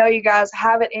I know you guys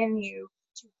have it in you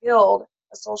to build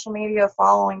a social media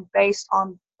following based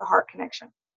on the heart connection.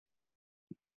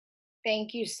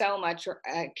 Thank you so much,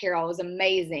 Carol. It was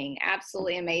amazing.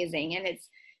 Absolutely amazing. And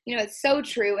it's so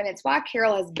true. And it's why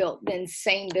Carol has built the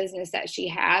insane business that she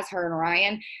has, her and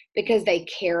Ryan, because they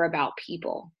care about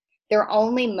people. Their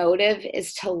only motive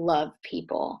is to love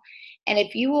people. And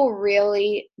if you will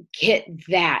really get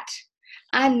that,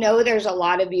 I know there's a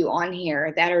lot of you on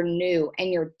here that are new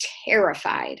and you're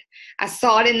terrified. I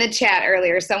saw it in the chat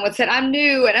earlier. Someone said, I'm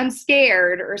new and I'm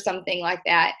scared or something like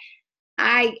that.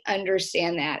 I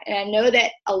understand that. And I know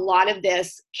that a lot of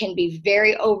this can be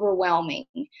very overwhelming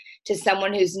to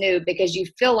someone who's new because you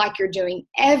feel like you're doing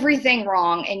everything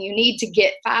wrong and you need to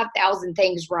get 5,000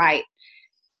 things right.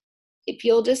 If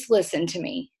you'll just listen to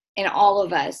me and all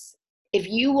of us, if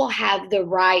you will have the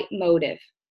right motive,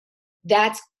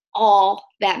 that's all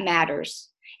that matters.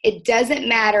 It doesn't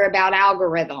matter about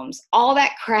algorithms. All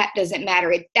that crap doesn't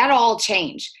matter. That all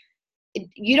changed.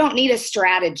 You don't need a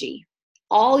strategy.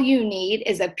 All you need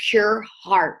is a pure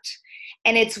heart.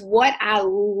 And it's what I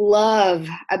love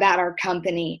about our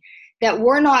company, that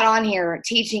we're not on here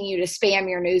teaching you to spam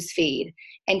your news feed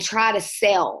and try to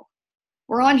sell.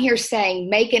 We're on here saying,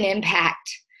 make an impact,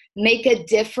 make a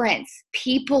difference.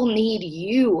 People need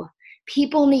you.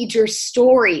 People need your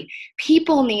story.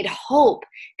 People need hope.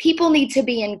 People need to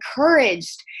be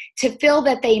encouraged to feel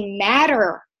that they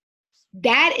matter.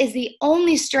 That is the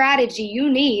only strategy you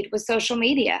need with social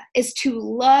media, is to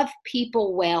love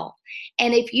people well.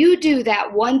 And if you do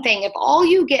that one thing, if all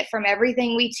you get from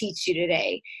everything we teach you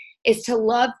today is to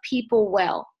love people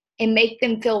well and make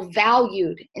them feel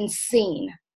valued and seen,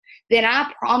 then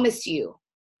I promise you,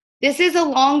 this is a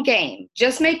long game.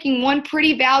 Just making one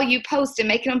pretty value post and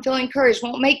making them feel encouraged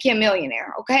won't make you a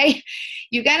millionaire, okay?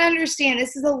 You got to understand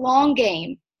this is a long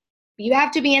game. You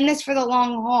have to be in this for the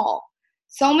long haul.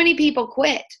 So many people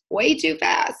quit way too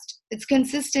fast. It's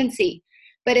consistency.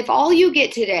 But if all you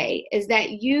get today is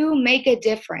that you make a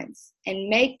difference and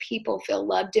make people feel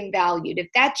loved and valued, if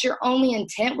that's your only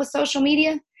intent with social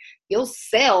media, you'll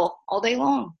sell all day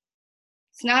long.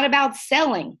 It's not about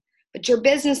selling. but your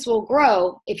business will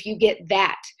grow if you get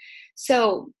that.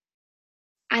 So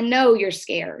I know you're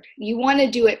scared. You want to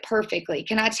do it perfectly.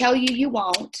 Can I tell you, you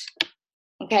won't?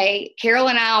 Okay. Carol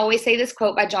and I always say this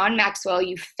quote by John Maxwell: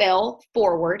 you fail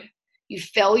forward. You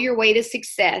fail your way to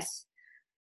success.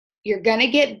 You're going to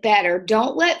get better.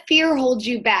 Don't let fear hold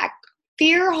you back.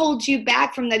 Fear holds you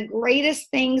back from the greatest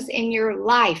things in your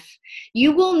life.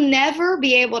 You will never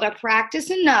be able to practice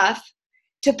enough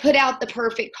to put out the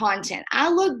perfect content. I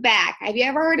look back. Have you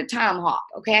ever heard of time hop?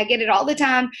 Okay, I get it all the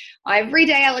time. Every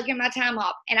day I look at my time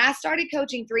hop. And I started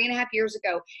coaching 3.5 years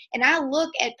ago. And I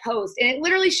look at posts, and it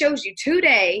literally shows you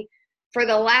today for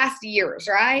the last years,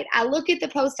 right? I look at the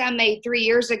post I made 3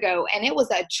 years ago, and it was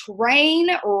a train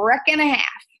wreck and a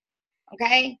half.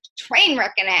 Okay, train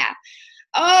wreck and a half.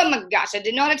 Oh my gosh, I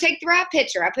didn't know how to take the right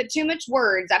picture. I put too much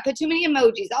words. I put too many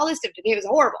emojis, all this stuff. It was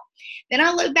horrible. Then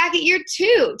I look back at year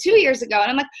 2 years ago,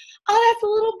 and I'm like, oh, that's a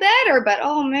little better. But,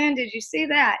 oh, man, did you see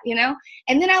that, you know?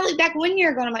 And then I look back 1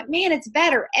 year ago, and I'm like, man, it's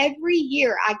better. Every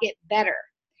year I get better.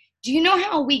 Do you know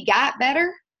how we got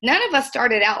better? None of us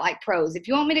started out like pros. If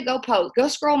you want me to go post, go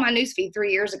scroll my newsfeed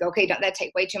 3 years ago. Okay, don't that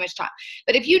take way too much time.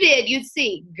 But if you did, you'd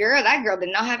see, girl, that girl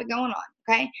did not have it going on,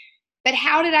 okay? But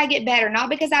how did I get better? Not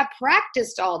because I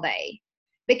practiced all day,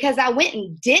 because I went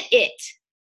and did it,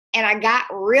 and I got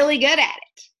really good at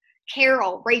it.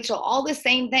 Carol, Rachel, all the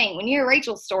same thing. When you hear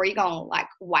Rachel's story, you're going like,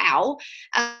 wow.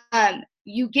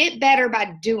 You get better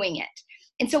by doing it.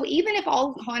 And so even if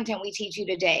all the content we teach you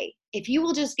today, if you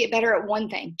will just get better at one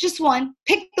thing, just one,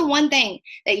 pick the one thing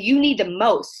that you need the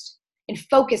most and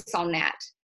focus on that.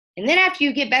 And then after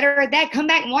you get better at that, come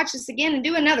back and watch this again and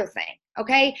do another thing.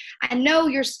 Okay, I know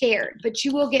you're scared, but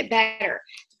you will get better.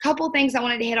 A couple things I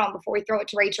wanted to hit on before we throw it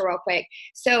to Rachel real quick.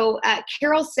 So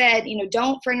Carol said,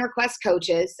 don't friend request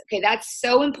coaches. Okay, that's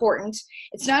so important.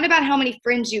 It's not about how many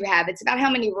friends you have. It's about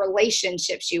how many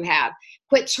relationships you have.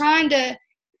 Quit trying to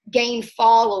gain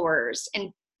followers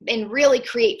and really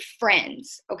create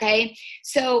friends. Okay,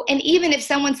 so, and even if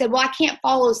someone said, well, I can't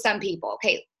follow some people.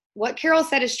 Okay, what Carol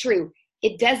said is true.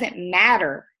 It doesn't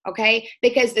matter. Okay,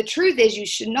 because the truth is you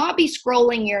should not be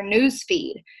scrolling your news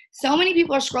feed. So many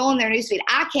people are scrolling their news feed.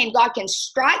 God can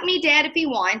strike me dead if he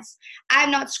wants. I have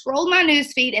not scrolled my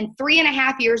news feed in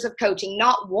 3.5 years of coaching.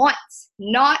 Not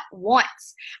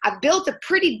once. I've built a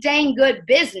pretty dang good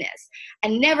business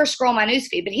and never scroll my news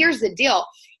feed. But here's the deal.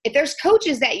 If there's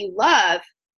coaches that you love,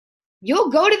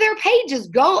 you'll go to their pages.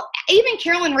 Even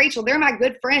Carol and Rachel, they're my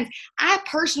good friends. I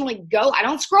personally go, I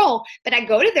don't scroll, but I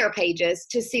go to their pages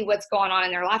to see what's going on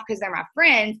in their life because they're my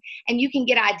friends, and you can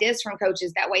get ideas from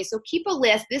coaches that way. So keep a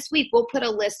list. This week, we'll put a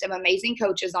list of amazing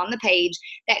coaches on the page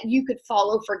that you could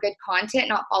follow for good content,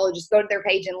 not follow, just go to their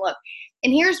page and look.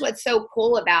 And here's what's so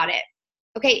cool about it.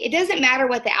 Okay, it doesn't matter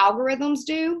what the algorithms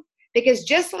do, because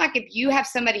just like if you have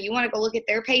somebody, you want to go look at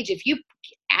their page, if you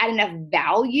add enough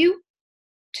value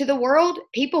to the world,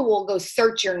 people will go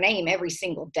search your name every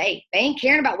single day. They ain't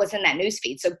caring about what's in that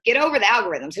newsfeed. So get over the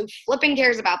algorithms. Who flipping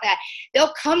cares about that?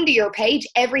 They'll come to your page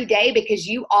every day because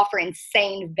you offer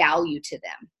insane value to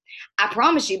them. I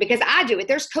promise you, because I do it.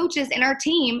 There's coaches in our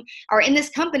team or in this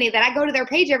company that I go to their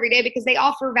page every day because they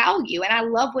offer value and I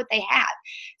love what they have.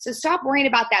 So stop worrying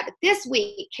about that. But this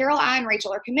week, Carol, I, and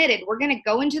Rachel are committed. We're going to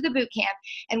go into the boot camp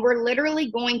and we're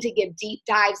literally going to give deep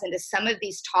dives into some of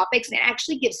these topics and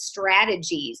actually give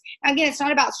strategies. Now, again, it's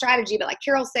not about strategy, but like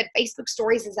Carol said, Facebook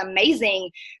stories is amazing,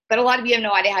 but a lot of you have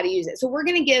no idea how to use it. So we're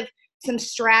going to give some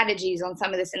strategies on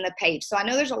some of this in the page. So I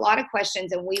know there's a lot of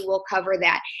questions and we will cover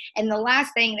that. And the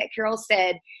last thing that Carol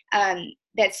said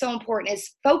that's so important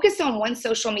is focus on one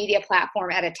social media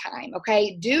platform at a time,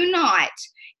 okay? Do not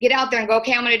get out there and go,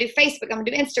 okay, I'm going to do Facebook, I'm going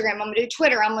to do Instagram, I'm going to do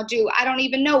Twitter, I'm going to do, I don't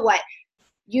even know what.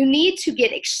 You need to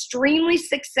get extremely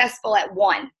successful at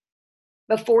one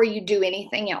before you do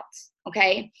anything else,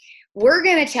 okay? We're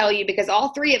going to tell you, because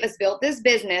all three of us built this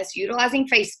business utilizing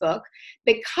Facebook,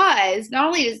 because not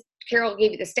only does Carol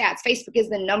gave you the stats, Facebook is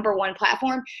the #1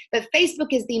 platform, but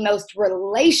Facebook is the most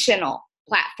relational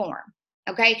platform.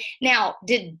 Okay. Now,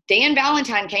 did Dan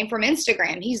Valentine came from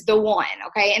Instagram? He's the one.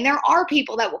 Okay. And there are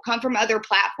people that will come from other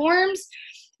platforms.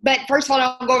 But first of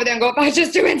all, don't go over there and go, if I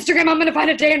just do Instagram, I'm going to find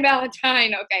a Dan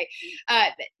Valentine. Okay.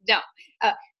 No.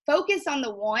 Focus on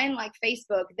the one like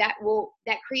Facebook that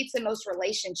creates the most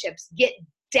relationships. Get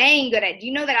dang good at it. Do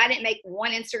you know that I didn't make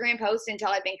one Instagram post until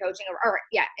I've been coaching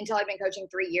until I've been coaching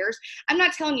 3 years? I'm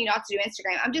not telling you not to do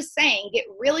Instagram. I'm just saying get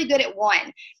really good at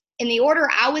one. in the order,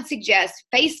 I would suggest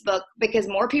Facebook, because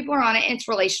more people are on it and it's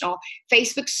relational.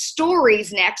 Facebook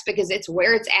stories next, because it's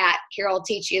where it's at. Carol will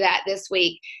teach you that this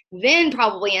week. Then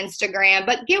probably Instagram,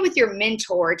 but get with your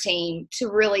mentor team to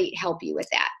really help you with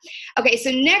that. Okay, so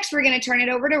next we're going to turn it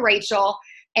over to Rachel.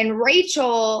 And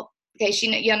Rachel, okay,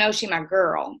 you'll know she's my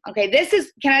girl. Okay,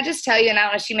 can I just tell you, and I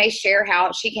don't know, she may share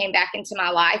how she came back into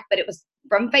my life, but it was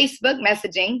from Facebook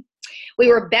messaging. We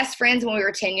were best friends when we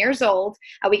were 10 years old.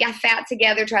 We got fat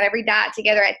together, tried every diet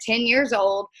together at 10 years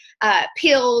old.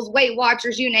 Pills, Weight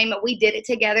Watchers, you name it. We did it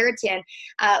together at 10.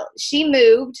 She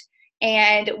moved,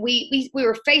 and we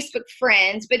were Facebook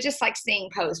friends, but just like seeing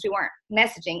posts. We weren't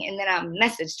messaging. And then I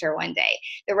messaged her one day.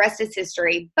 The rest is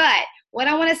history. But what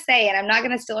I want to say, and I'm not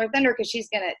going to steal her thunder because she's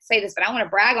going to say this, but I want to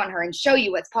brag on her and show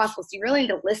you what's possible. So you really need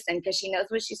to listen because she knows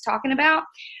what she's talking about.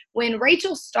 When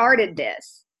Rachel started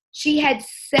this, she had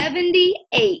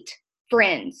 78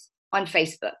 friends on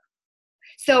Facebook.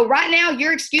 So right now,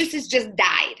 your excuses just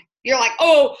died. You're like,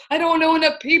 oh, I don't know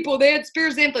enough people. They had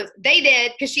spheres of influence. They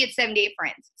did, because she had 78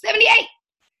 friends. 78.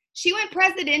 She went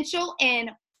presidential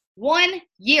in 1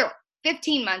 year,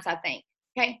 15 months, I think.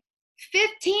 Okay.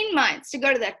 15 months to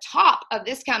go to the top of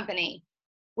this company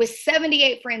with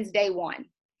 78 friends day one.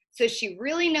 So she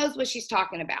really knows what she's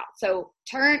talking about. So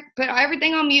put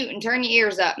everything on mute and turn your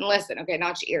ears up and listen. Okay,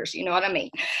 not your ears. You know what I mean.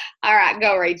 All right,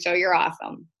 go, Rachel. You're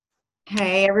awesome.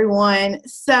 Hey, everyone.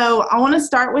 So I want to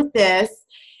start with this.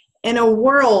 In a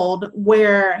world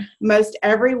where most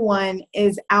everyone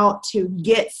is out to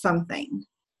get something,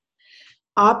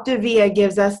 Optavia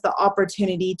gives us the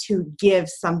opportunity to give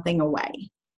something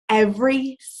away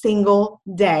every single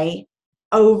day,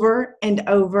 over and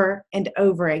over and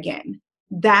over again.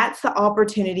 That's the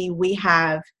opportunity we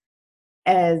have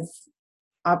as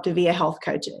Optavia health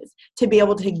coaches, to be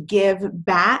able to give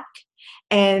back.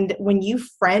 And when you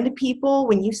friend people,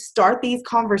 when you start these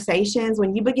conversations,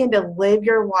 when you begin to live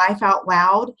your life out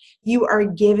loud, you are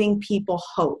giving people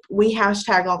hope. We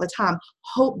hashtag all the time,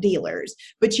 hope dealers.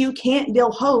 But you can't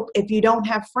deal hope if you don't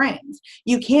have friends.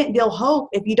 You can't deal hope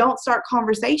if you don't start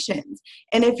conversations.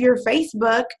 And if your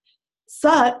Facebook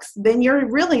sucks, then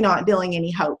you're really not dealing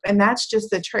any hope. And that's just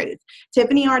the truth.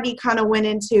 Tiffany already kind of went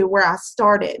into where I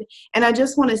started. And I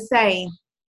just want to say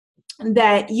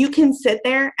that you can sit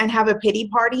there and have a pity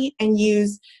party and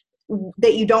use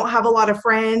that you don't have a lot of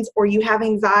friends, or you have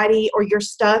anxiety, or you're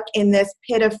stuck in this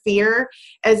pit of fear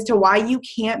as to why you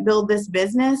can't build this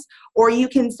business. Or you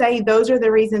can say, those are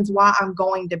the reasons why I'm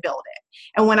going to build it.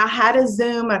 And when I had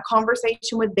a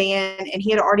conversation with Dan, and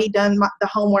he had already done the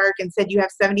homework and said, you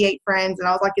have 78 friends. And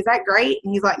I was like, is that great?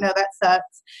 And he's like, no, that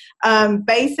sucks.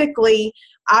 Basically,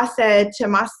 I said to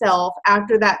myself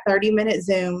after that 30-minute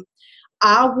Zoom,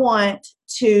 I don't want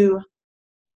to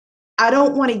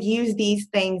use these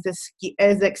things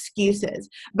as excuses,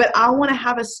 but I want to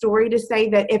have a story to say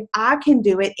that if I can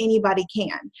do it, anybody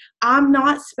can. I'm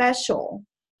not special.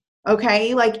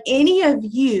 Okay, like any of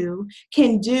you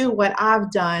can do what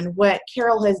I've done, what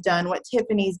Carol has done, what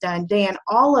Tiffany's done, Dan,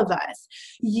 all of us.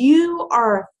 You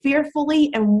are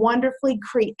fearfully and wonderfully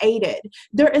created.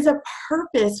 There is a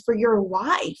purpose for your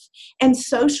life. And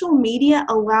social media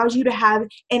allows you to have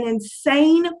an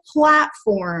insane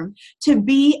platform to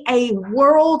be a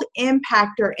world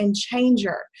impactor and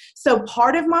changer. So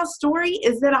part of my story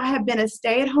is that I have been a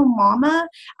stay-at-home mama.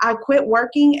 I quit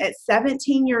working at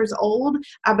 17 years old.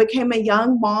 I became a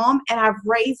young mom, and I've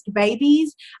raised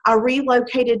babies. I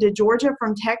relocated to Georgia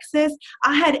from Texas.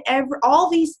 I had all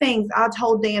these things I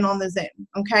told Dan on the Zoom,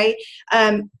 okay?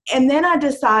 And then I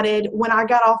decided when I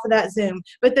got off of that Zoom,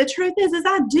 but the truth is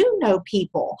I do know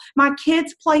people. My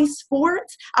kids play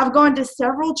sports. I've gone to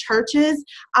several churches.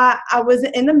 I was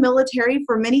in the military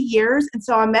for many years, and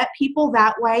so I met people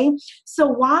that way. So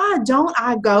why don't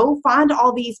I go find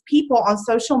all these people on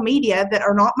social media that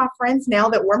are not my friends now,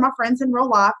 that were my friends in real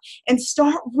life, and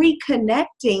start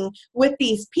reconnecting with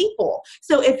these people?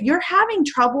 So if you're having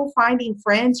trouble finding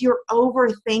friends, you're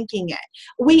overthinking it.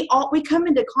 We come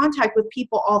into contact with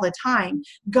people all the time.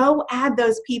 Go add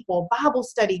those people, Bible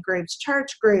study groups,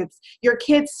 church groups, your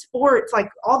kids' sports, like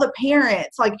all the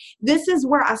parents. Like, this is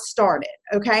where I started,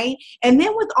 okay? And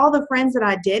then with all the friends that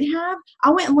I did have,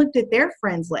 I went and looked at their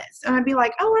friends list. And I'd be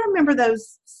like, oh, I remember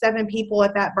those 7 people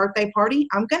at that birthday party.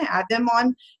 I'm going to add them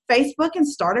on Facebook and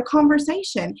start a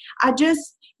conversation. I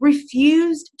just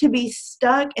refused to be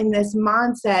stuck in this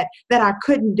mindset that I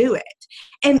couldn't do it.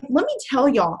 And let me tell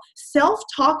y'all,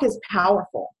 self-talk is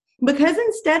powerful, because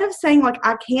instead of saying like,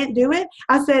 I can't do it,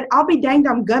 I said, I'll be danged,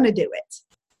 I'm going to do it.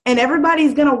 And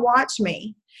everybody's going to watch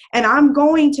me. And I'm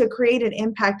going to create an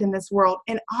impact in this world.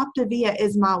 And Optavia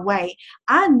is my way.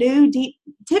 I knew deep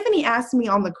Tiffany asked me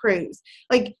on the cruise,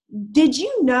 like, did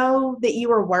you know that you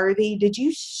were worthy? Did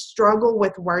you struggle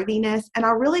with worthiness? And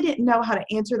I really didn't know how to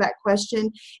answer that question.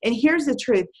 And here's the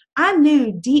truth. I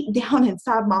knew deep down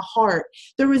inside my heart,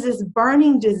 there was this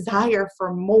burning desire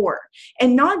for more,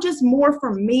 and not just more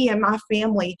for me and my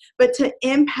family, but to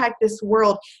impact this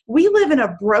world. We live in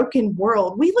a broken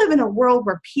world. We live in a world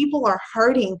where people are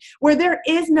hurting, where there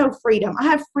is no freedom. I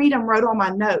have freedom wrote on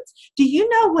my notes. Do you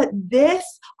know what this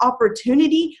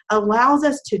opportunity allows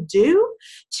us to do?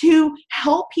 To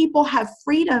help people have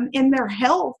freedom in their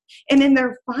health and in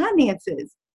their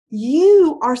finances.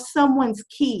 You are someone's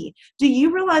key. Do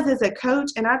you realize as a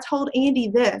coach, and I told Andy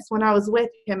this when I was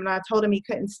with him and I told him he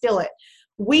couldn't steal it,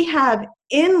 we have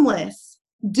endless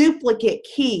duplicate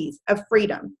keys of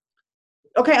freedom.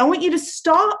 Okay, I want you to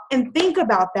stop and think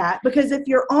about that, because if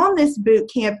you're on this boot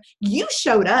camp, you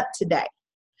showed up today.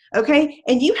 Okay,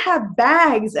 and you have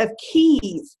bags of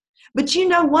keys. But you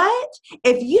know what?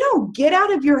 If you don't get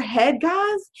out of your head,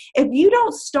 guys, if you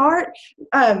don't start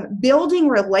building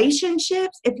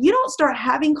relationships, if you don't start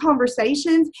having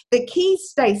conversations, the keys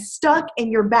stay stuck in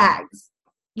your bags.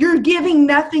 You're giving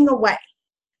nothing away.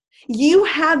 You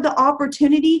have the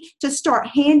opportunity to start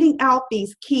handing out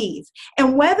these keys.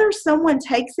 And whether someone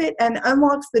takes it and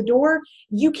unlocks the door,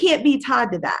 you can't be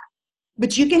tied to that.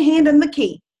 But you can hand them the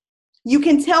key. You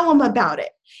can tell them about it.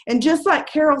 And just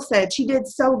like Carol said, she did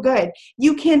so good.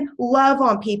 You can love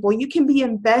on people. You can be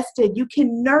invested. You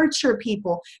can nurture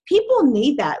people. People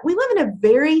need that. We live in a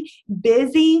very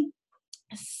busy,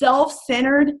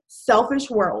 self-centered,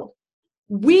 selfish world.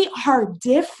 We are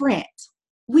different.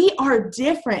 We are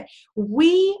different.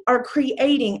 We are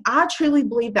creating, I truly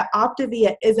believe that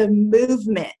Optavia is a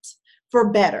movement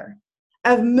for better.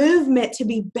 A movement to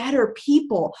be better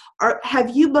people. Or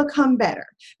have you become better?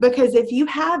 Because if you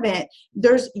haven't,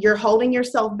 you're holding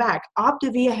yourself back.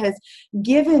 Optavia has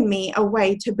given me a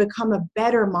way to become a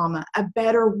better mama, a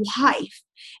better wife,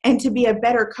 and to be a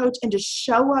better coach, and to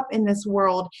show up in this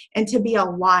world and to be a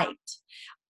light.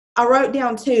 I wrote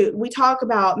down too, we talk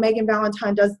about, Megan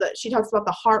Valentine she talks about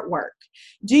the heart work.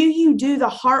 Do you do the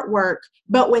heart work,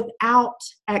 but without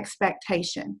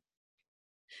expectation?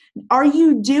 Are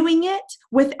you doing it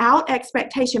without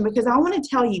expectation? Because I want to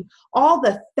tell you, all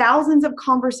the thousands of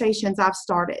conversations I've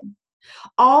started,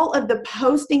 all of the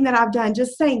posting that I've done,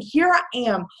 just saying, here I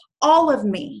am, all of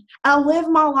me. I live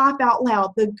my life out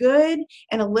loud, the good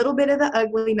and a little bit of the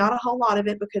ugly, not a whole lot of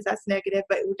it because that's negative,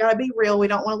 but we got to be real. We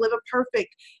don't want to live a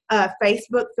perfect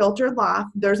Facebook filtered life.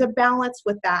 There's a balance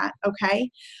with that, okay?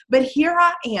 But here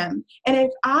I am, and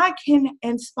if I can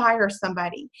inspire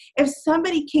somebody, if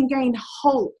somebody can gain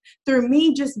hope through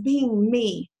me just being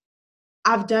me,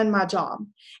 I've done my job.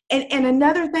 And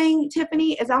another thing,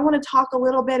 Tiffany, is I want to talk a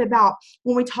little bit about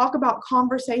when we talk about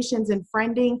conversations and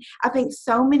friending. I think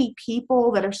so many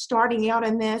people that are starting out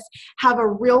in this have a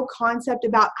real concept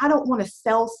about, I don't want to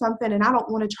sell something and I don't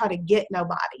want to try to get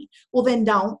nobody. Well, then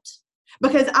don't.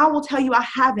 Because I will tell you, I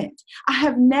haven't. I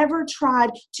have never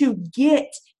tried to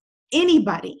get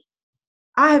anybody.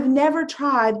 I have never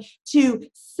tried to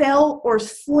sell or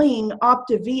sling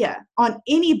Optavia on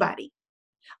anybody.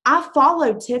 I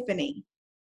followed Tiffany,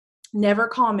 never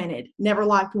commented, never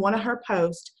liked one of her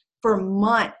posts for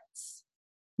months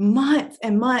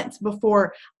and months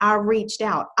before I reached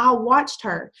out. I watched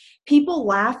her. People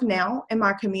laugh now in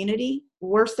my community.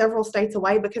 We're several states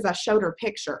away because I showed her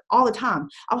picture all the time.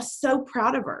 I was so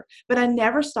proud of her, but I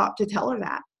never stopped to tell her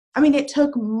that. I mean, it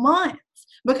took months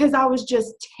because I was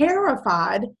just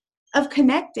terrified of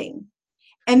connecting.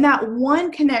 And that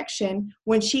one connection,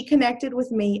 when she connected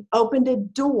with me, opened a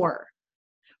door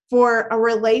for a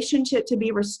relationship to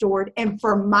be restored and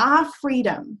for my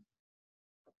freedom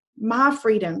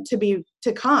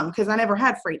to come, because I never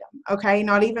had freedom, okay?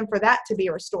 Not even for that to be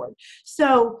restored.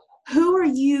 So who are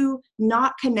you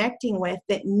not connecting with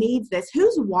that needs this?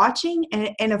 Who's watching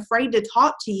and afraid to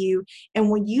talk to you? And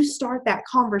when you start that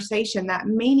conversation, that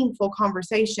meaningful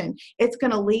conversation, it's going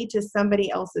to lead to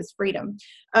somebody else's freedom.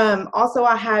 Also,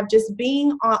 I have just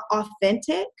being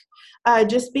authentic,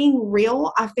 just being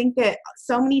real. I think that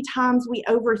so many times we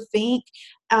overthink,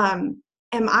 am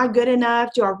I good enough?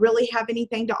 Do I really have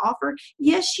anything to offer?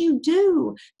 Yes, you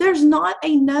do. There's not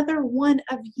another one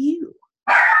of you.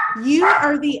 You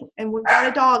are and we've got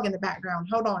a dog in the background.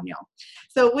 Hold on, y'all.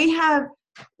 So you have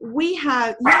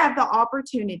the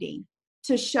opportunity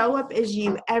to show up as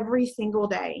you every single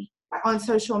day on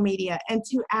social media and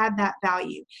to add that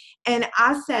value. And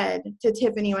I said to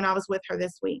Tiffany when I was with her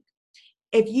this week,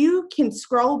 if you can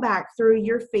scroll back through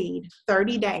your feed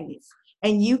 30 days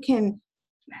and you can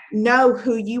know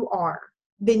who you are,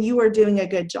 then you are doing a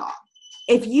good job.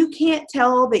 if you can't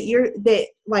tell that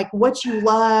like what you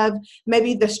love,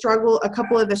 maybe the struggle, a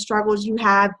couple of the struggles you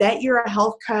have, that you're a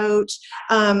health coach,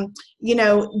 then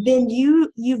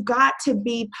you've got to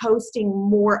be posting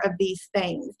more of these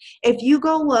things. If you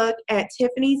go look at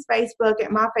Tiffany's Facebook,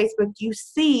 at my Facebook, you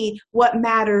see what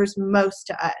matters most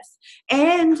to us.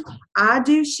 And I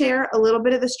do share a little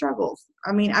bit of the struggles.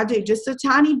 I mean, I do just a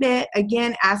tiny bit.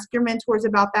 Again, ask your mentors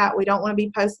about that. We don't want to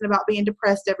be posting about being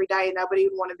depressed every day, and nobody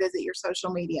would want to visit your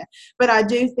social media. But I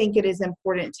do think it is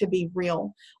important to be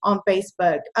real on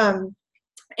Facebook,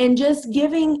 and just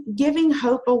giving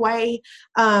hope away.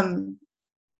 And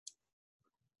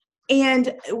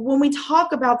when we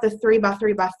talk about the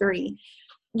 3x3x3,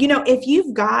 if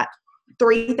you've got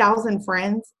 3,000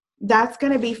 friends, that's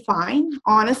going to be fine.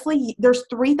 Honestly, there's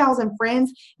 3,000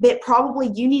 friends that probably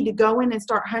you need to go in and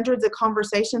start hundreds of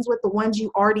conversations with the ones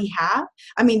you already have.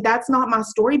 I mean, that's not my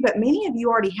story, but many of you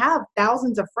already have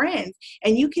thousands of friends,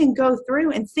 and you can go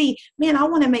through and see, man, I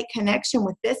want to make connection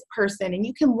with this person. And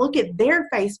you can look at their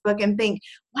Facebook and think,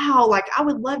 wow, like I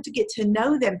would love to get to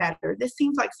know them better. This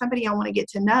seems like somebody I want to get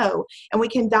to know. And we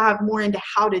can dive more into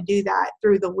how to do that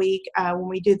through the week when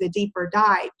we do the deeper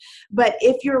dive. But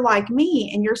if you're like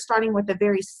me and you're starting with a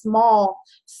very small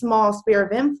sphere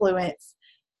of influence,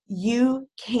 you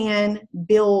can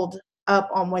build up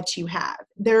on what you have.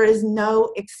 There is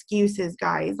no excuses,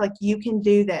 guys. Like, you can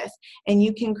do this and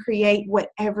you can create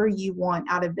whatever you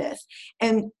want out of this.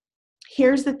 And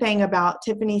here's the thing about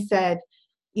Tiffany said,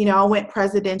 I went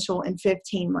presidential in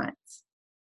 15 months.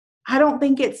 I don't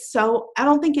think it's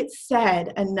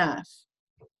said enough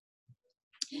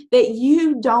that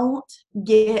you don't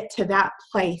get to that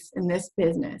place in this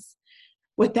business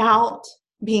without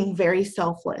being very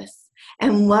selfless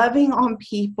and loving on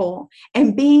people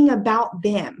and being about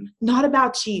them, not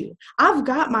about you. I've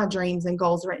got my dreams and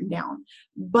goals written down,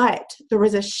 but there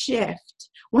was a shift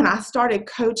when I started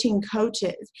coaching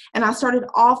coaches and I started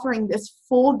offering this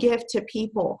full gift to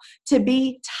people to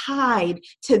be tied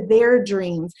to their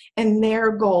dreams and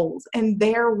their goals and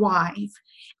their whys.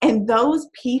 And those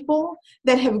people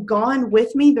that have gone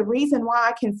with me, the reason why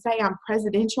I can say I'm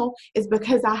presidential is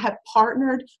because I have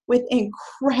partnered with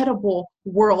incredible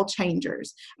world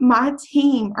changers. My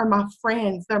team are my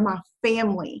friends. They're my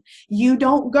family. You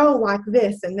don't go like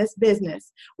this in this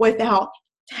business without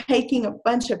taking a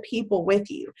bunch of people with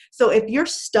you. So if you're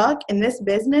stuck in this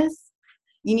business,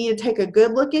 you need to take a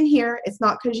good look in here. It's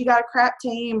not because you got a crap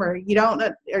team or you don't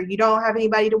have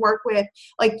anybody to work with.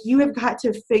 Like, you have got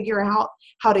to figure out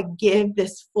how to give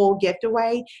this full gift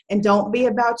away, and don't be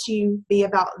about you, be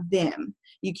about them.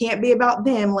 You can't be about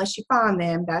them unless you find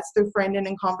them. That's through friending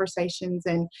and conversations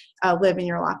and living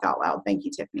your life out loud. Thank you,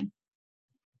 Tiffany.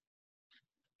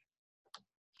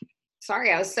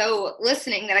 Sorry, I was so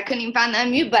listening that I couldn't even find the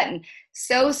unmute button.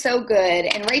 So good.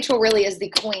 And Rachel really is the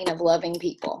queen of loving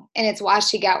people. And it's why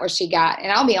she got where she got.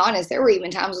 And I'll be honest, there were even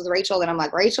times with Rachel that I'm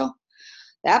like, Rachel,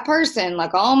 that person,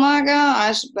 like, oh my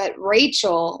gosh. But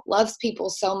Rachel loves people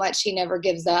so much, she never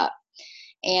gives up.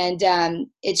 And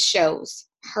it shows.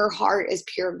 Her heart is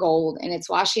pure gold, and it's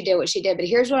why she did what she did. But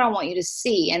here's what I want you to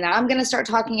see. And I'm going to start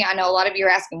talking. I know a lot of you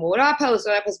are asking, well, what do I post?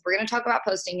 We're going to talk about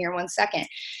posting here in 1 second.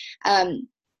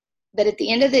 But at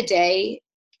the end of the day,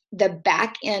 the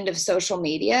back end of social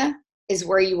media is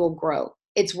where you will grow.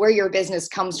 It's where your business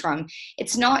comes from.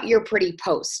 It's not your pretty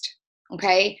post,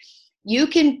 okay? You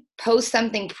can post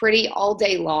something pretty all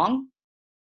day long,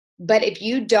 but if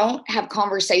you don't have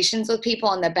conversations with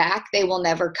people in the back, they will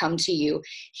never come to you.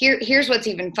 Here's what's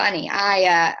even funny.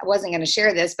 I wasn't going to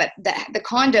share this, but the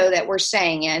condo that we're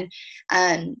staying in,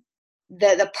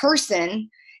 the person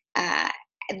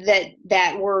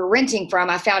that we're renting from,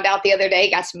 I found out the other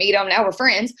day, got to meet them, now we're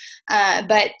friends,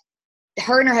 but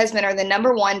her and her husband are the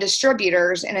 #1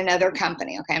 distributors in another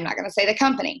company. Okay, I'm not going to say the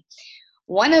company.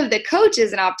 One of the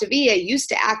coaches in Optavia used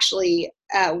to actually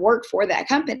work for that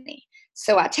company.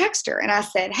 So I text her and I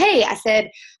said, hey,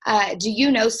 do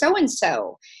you know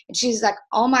so-and-so? And she's like,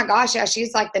 oh my gosh, yeah,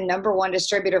 she's like the #1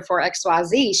 distributor for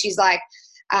XYZ. She's like,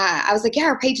 I was like, yeah,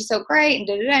 her page is so great. And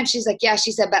da-da-da. And she's like, yeah,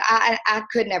 she said, but I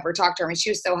could never talk to her. And she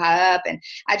was so high up and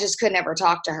I just could never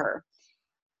talk to her.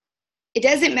 It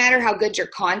doesn't matter how good your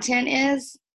content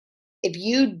is. If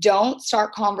you don't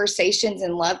start conversations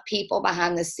and love people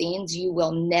behind the scenes, you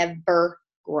will never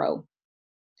grow.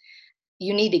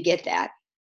 You need to get that.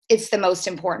 It's the most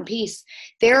important piece.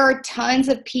 There are tons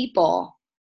of people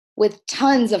with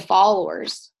tons of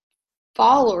followers.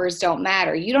 Followers don't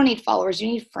matter. You don't need followers. You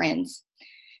need friends.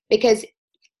 Because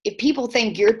if people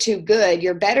think you're too good,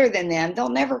 you're better than them, they'll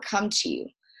never come to you.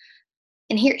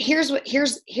 And here's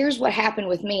what happened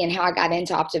with me and how I got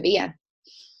into Optavia.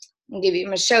 I'm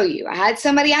going to show you. I had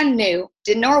somebody I knew,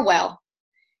 didn't know her well.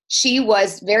 She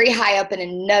was very high up in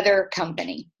another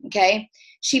company, okay?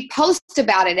 She posts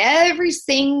about it every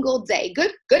single day.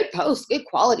 Good post, good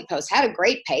quality post, had a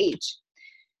great page.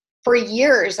 For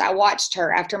years, I watched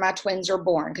her after my twins were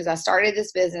born because I started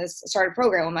this business, started a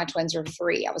program when my twins were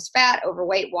 3. I was fat,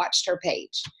 overweight, watched her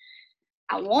page.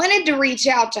 I wanted to reach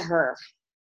out to her,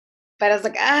 but I was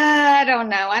like, I don't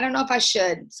know. I don't know if I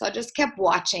should. So I just kept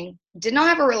watching. Did not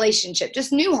have a relationship,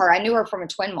 just knew her. I knew her from a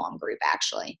twin mom group,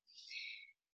 actually.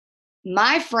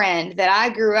 My friend that I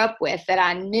grew up with that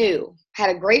I knew had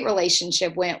a great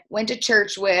relationship, went to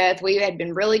church with, we had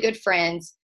been really good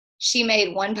friends. She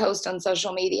made one post on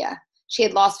social media. She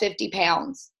had lost 50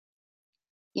 pounds.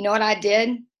 You know what I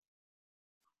did?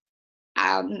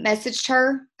 I messaged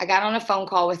her. I got on a phone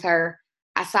call with her.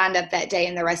 I signed up that day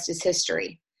and the rest is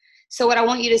history. So what I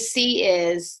want you to see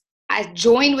is I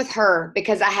joined with her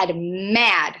because I had a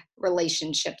mad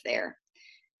relationship there.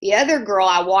 The other girl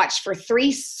I watched for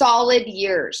 3 solid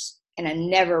years and I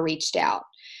never reached out.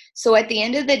 So at the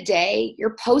end of the day,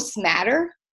 your posts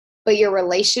matter, but your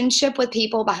relationship with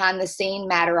people behind the scene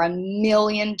matter a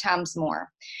million times more.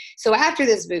 So after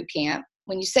this boot camp,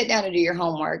 when you sit down to do your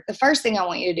homework, the first thing I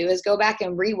want you to do is go back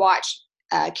and rewatch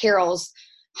Carol's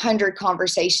 100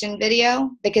 conversation video,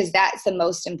 because that's the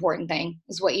most important thing,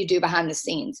 is what you do behind the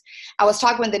scenes. I was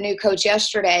talking with a new coach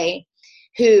yesterday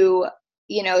who,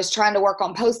 is trying to work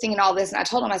on posting and all this. And I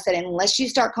told him, I said, unless you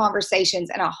start conversations,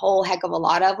 and a whole heck of a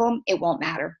lot of them, it won't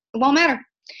matter. It won't matter.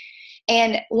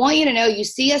 And I want you to know, you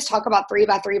see us talk about 3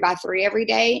 by 3 by 3 every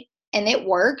day, and it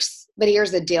works. But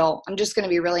here's the deal. I'm just going to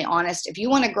be really honest. If you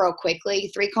want to grow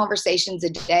quickly, 3 conversations a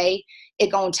day,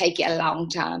 it's going to take you a long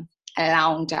time.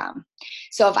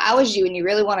 So if I was you and you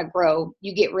really want to grow,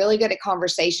 you get really good at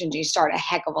conversations. You start a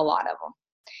heck of a lot of them.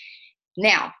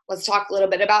 Now, let's talk a little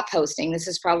bit about posting. This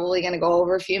is probably going to go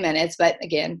over a few minutes, but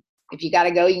again, if you got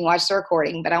to go, you can watch the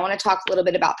recording. But I want to talk a little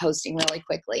bit about posting really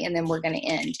quickly, and then we're going to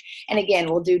end. And again,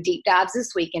 we'll do deep dives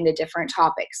this week into different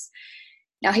topics.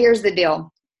 Now, here's the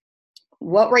deal.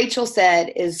 What Rachel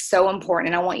said is so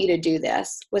important, and I want you to do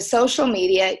this. With social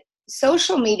media,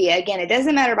 again, it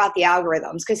doesn't matter about the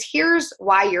algorithms, because here's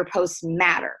why your posts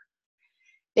matter.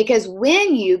 Because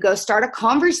when you go start a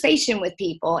conversation with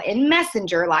people in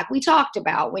Messenger, like we talked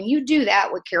about, when you do that,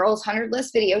 what Carol's 100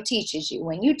 list video teaches you,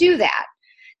 when you do that,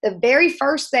 the very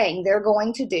first thing they're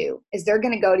going to do is they're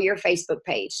going to go to your Facebook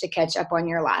page to catch up on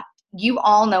your life. You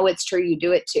all know it's true. You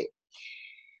do it too.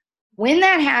 When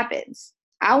that happens,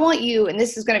 I want you, and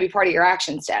this is going to be part of your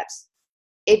action steps.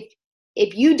 If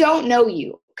you don't know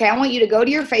you, okay, I want you to go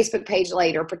to your Facebook page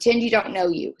later, pretend you don't know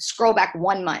you, scroll back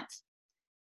 1 month.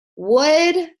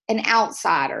 Would an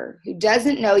outsider who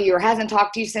doesn't know you or hasn't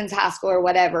talked to you since high school or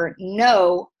whatever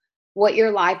know what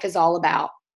your life is all about?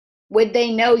 Would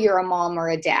they know you're a mom or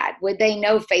a dad? Would they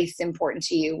know faith's important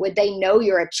to you? Would they know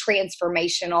you're a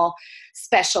transformational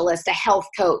specialist, a health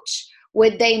coach?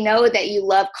 Would they know that you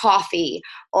love coffee,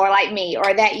 or like me,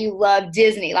 or that you love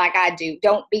Disney like I do?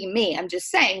 Don't be me. I'm just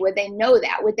saying, would they know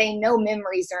that? Would they know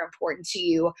memories are important to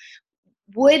you?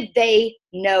 Would they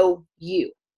know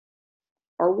you?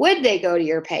 Or would they go to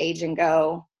your page and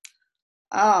go,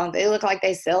 oh, they look like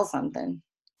they sell something?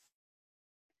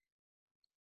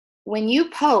 When you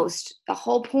post, the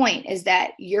whole point is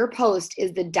that your post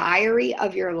is the diary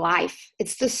of your life.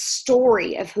 It's the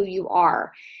story of who you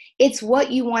are. It's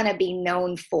what you want to be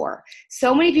known for.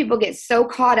 So many people get so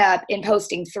caught up in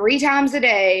posting 3 times a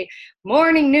day,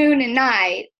 morning, noon, and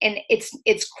night, and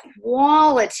it's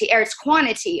quality, or it's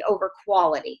quantity over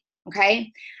quality,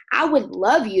 okay? I would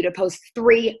love you to post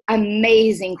 3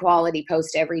 amazing quality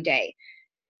posts every day.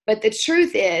 But the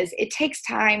truth is, it takes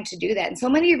time to do that. And so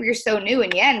many of you are so new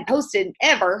and you hadn't posted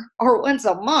ever or once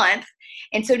a month.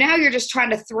 And so now you're just trying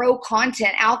to throw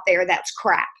content out there that's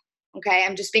crap. Okay,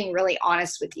 I'm just being really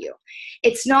honest with you.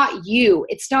 It's not you.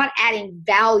 It's not adding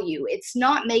value. It's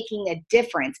not making a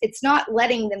difference. It's not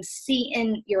letting them see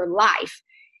in your life.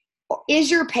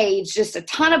 Is your page just a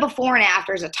ton of before and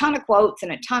afters, a ton of quotes,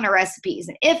 and a ton of recipes?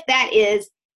 And if that is,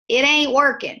 it ain't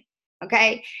working,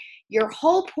 okay? Your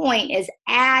whole point is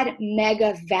add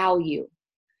mega value.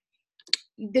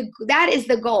 That is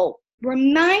the goal.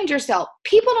 Remind yourself,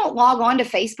 people don't log on to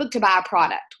Facebook to buy a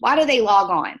product. Why do they log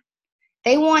on?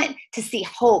 They want to see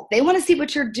hope. They want to see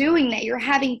what you're doing, that you're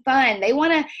having fun. They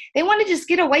want to just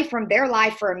get away from their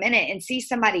life for a minute and see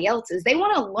somebody else's. They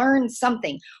want to learn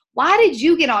something. Why did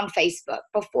you get on Facebook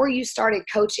before you started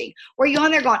coaching? Were you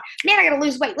on there going, man, I got to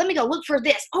lose weight. Let me go look for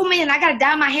this. Oh, man, I got to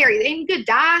dye my hair. Ain't good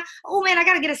dye. Oh, man, I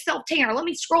got to get a self-tanner. Let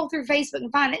me scroll through Facebook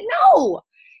and find it. No.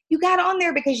 You got on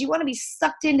there because you want to be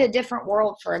sucked into a different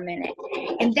world for a minute.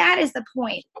 And that is the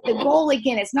point. The goal,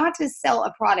 again, is not to sell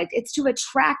a product. It's to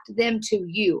attract them to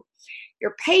you.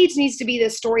 Your page needs to be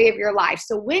the story of your life.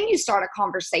 So when you start a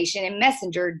conversation in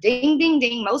Messenger, ding, ding,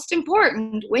 ding, most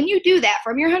important, when you do that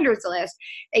from your hundreds list,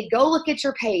 they go look at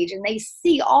your page and they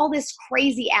see all this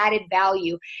crazy added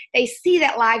value. They see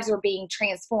that lives are being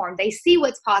transformed. They see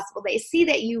what's possible. They see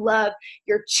that you love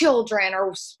your children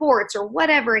or sports or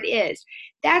whatever it is.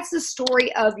 That's the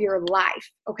story of your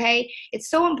life, okay?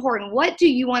 It's so important. What do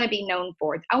you want to be known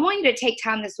for? I want you to take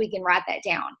time this week and write that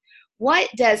down.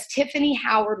 What does Tiffany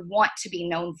Howard want to be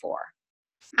known for?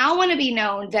 I want to be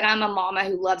known that I'm a mama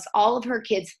who loves all of her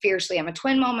kids fiercely. I'm a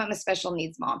twin mom. I'm a special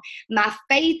needs mom. My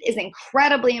faith is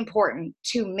incredibly important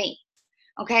to me,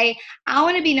 okay? I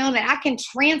want to be known that I can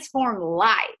transform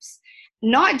lives,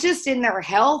 not just in their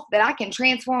health, but I can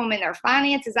transform them in their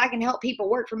finances. I can help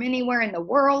people work from anywhere in the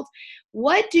world. I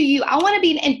want to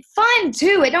be, and fun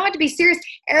too. It don't have to be serious.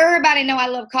 Everybody know I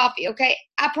love coffee, okay?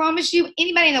 I promise you,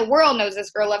 anybody in the world knows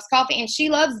this girl loves coffee and she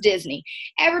loves Disney.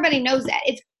 Everybody knows that.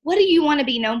 It's what do you want to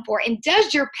be known for? And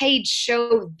does your page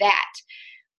show that?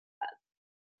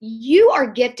 You are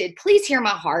gifted. Please hear my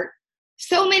heart.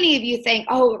 So many of you think,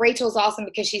 oh, Rachel's awesome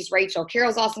because she's Rachel.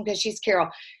 Carol's awesome because she's Carol.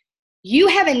 You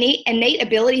have innate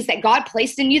abilities that God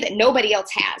placed in you that nobody else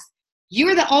has.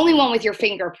 You're the only one with your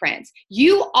fingerprints.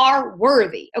 You are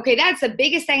worthy. Okay, that's the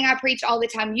biggest thing I preach all the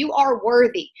time. You are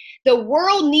worthy. The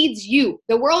world needs you.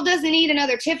 The world doesn't need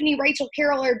another Tiffany, Rachel,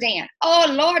 Carol, or Dan. Oh,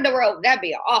 Lord, the world, that'd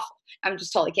be awful. I'm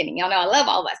just totally kidding. Y'all know I love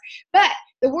all of us. But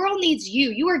the world needs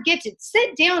you. You are gifted.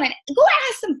 Sit down and go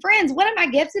ask some friends, what am I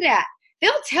gifted at?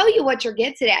 They'll tell you what you're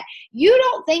gifted at. You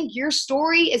don't think your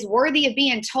story is worthy of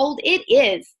being told? It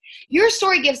is. Your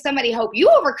story gives somebody hope. You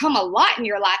overcome a lot in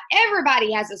your life.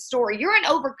 Everybody has a story. You're an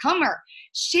overcomer.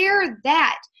 Share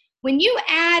that. When you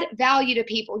add value to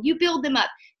people, you build them up.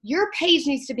 Your page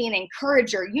needs to be an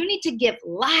encourager. You need to give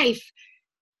life.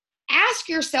 Ask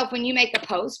yourself when you make a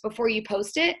post before you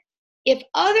post it, if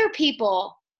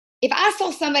I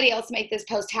saw somebody else make this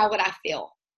post, how would I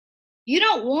feel? You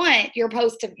don't want your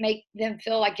post to make them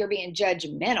feel like you're being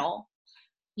judgmental.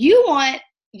 You want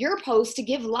your post to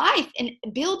give life and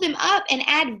build them up and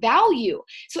add value.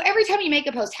 So every time you make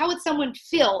a post, how would someone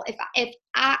feel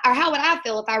how would I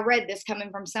feel if I read this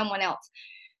coming from someone else?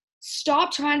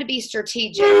 Stop trying to be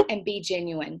strategic and be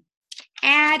genuine.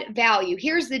 Add value.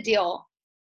 Here's the deal.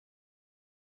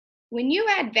 When you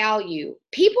add value,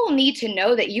 people need to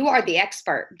know that you are the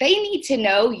expert. They need to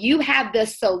know you have the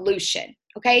solution.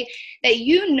 Okay, that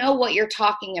you know what you're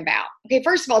talking about. Okay,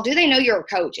 first of all, do they know you're a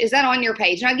coach? Is that on your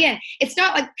page? Now, again, it's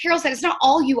not like Carol said, it's not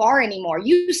all you are anymore.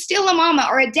 You still a mama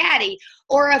or a daddy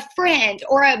or a friend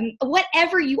or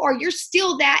whatever you are. You're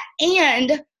still that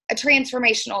and a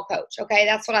transformational coach. Okay,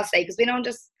 that's what I say because we don't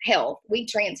just help, we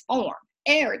transform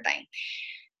everything.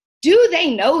 Do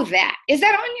they know that? Is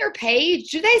that on your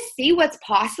page? Do they see what's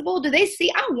possible? Do they see,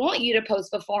 I want you to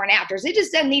post before and afters. It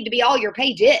just doesn't need to be all your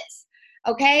page is.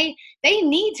 Okay, they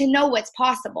need to know what's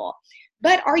possible.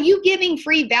 But are you giving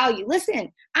free value?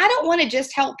 Listen, I don't want to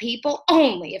just help people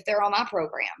only if they're on my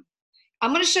program.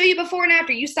 I'm going to show you before and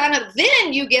after. You sign up,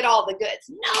 then you get all the goods.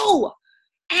 No,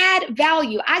 add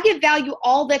value. I give value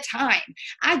all the time.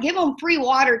 I give them free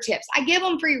water tips. I give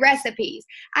them free recipes.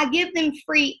 I give them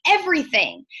free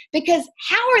everything because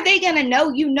how are they going to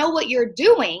know you know what you're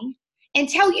doing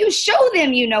until you show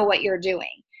them you know what you're doing?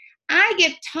 I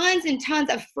give tons and tons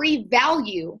of free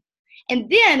value. And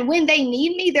then when they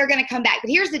need me, they're going to come back. But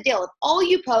here's the deal. If all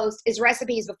you post is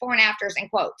recipes before and afters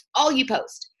and quotes, all you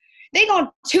post, they're going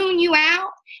to tune you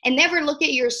out and never look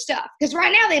at your stuff. Because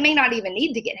right now they may not even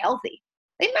need to get healthy.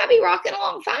 They might be rocking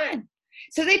along fine.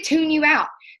 So they tune you out.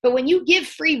 But when you give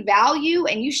free value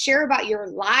and you share about your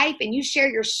life and you share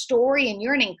your story and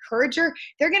you're an encourager,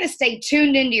 they're going to stay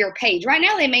tuned into your page. Right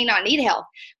now, they may not need help,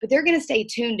 but they're going to stay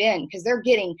tuned in because they're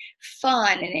getting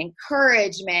fun and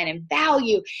encouragement and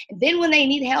value. And then when they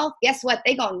need help, guess what?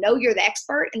 They're going to know you're the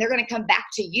expert and they're going to come back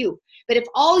to you. But if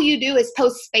all you do is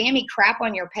post spammy crap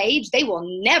on your page, they will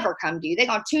never come to you. They're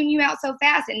going to tune you out so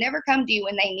fast and never come to you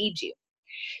when they need you.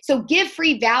 So give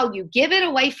free value. Give it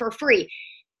away for free.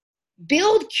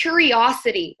 Build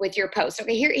curiosity with your post.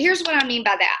 Okay, here's what I mean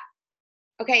by that.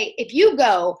 Okay, if you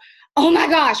go, oh my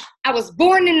gosh, I was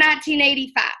born in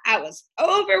 1985. I was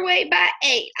overweight by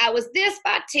 8. I was this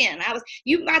by 10.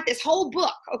 You got this whole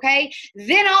book, okay?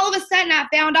 Then all of a sudden I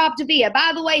found Optavia.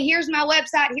 By the way, here's my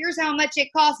website. Here's how much it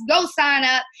costs. Go sign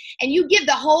up. And you give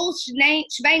the whole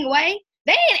shebang away.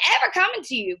 They ain't ever coming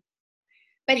to you.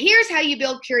 But here's how you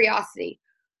build curiosity.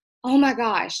 Oh my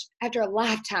gosh, after a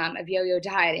lifetime of yo-yo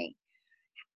dieting,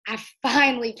 I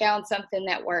finally found something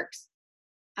that works.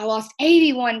 I lost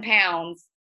 81 pounds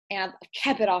and I've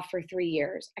kept it off for 3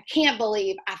 years. I can't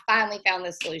believe I finally found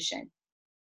the solution.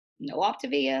 No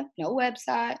Optavia, no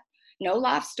website, no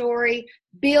life story.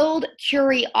 Build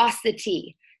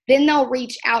curiosity. Then they'll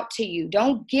reach out to you.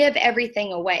 Don't give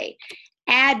everything away.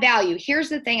 Add value. Here's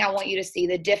the thing I want you to see,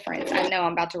 the difference. I know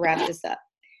I'm about to wrap this up.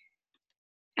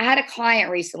 I had a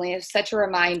client recently. It was such a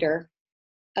reminder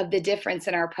of the difference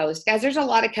in our posts. Guys, there's a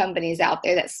lot of companies out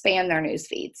there that spam their news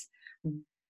feeds.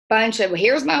 Bunch of,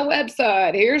 here's my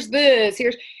website, here's this,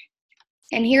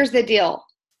 and here's the deal.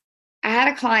 I had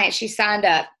a client, she signed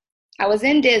up. I was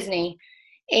in Disney,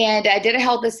 and I did a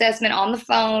health assessment on the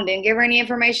phone, didn't give her any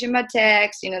information by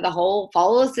text, the whole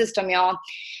follow the system, y'all.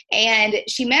 And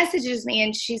she messages me,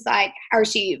 and she's like, or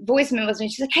she voice memos me.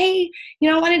 She's like, hey,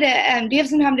 I wanted to, do you have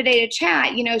some time today to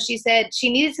chat? She said she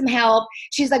needed some help.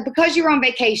 She's like, because you were on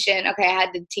vacation. Okay, I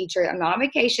had to teach her I'm not on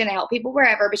vacation. I help people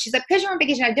wherever. But she's like, because you're on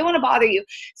vacation, I didn't want to bother you.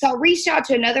 So I reached out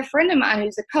to another friend of mine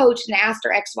who's a coach and asked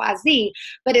her XYZ,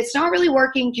 but it's not really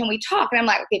working. Can we talk? And I'm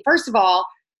like, okay, first of all,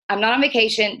 I'm not on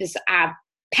vacation. I'm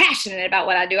passionate about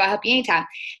what I do. I'll help you anytime.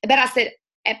 But I said,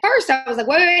 at first I was like,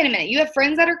 wait a minute. You have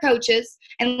friends that are coaches,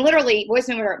 and literally voice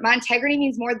memo, my integrity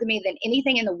means more to me than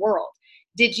anything in the world.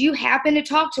 Did you happen to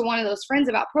talk to one of those friends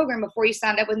about program before you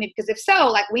signed up with me? Because if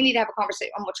so, we need to have a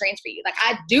conversation. I'm going to transfer you.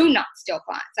 I do not steal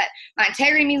clients. My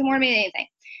integrity means more to me than anything.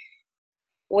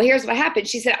 Well, here's what happened.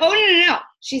 She said, oh, no.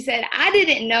 She said, I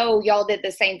didn't know y'all did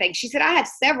the same thing. She said, I have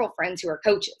several friends who are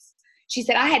coaches. She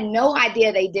said, I had no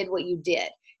idea they did what you did.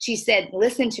 She said,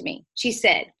 listen to me. She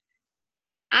said,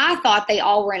 I thought they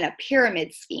all were in a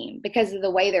pyramid scheme because of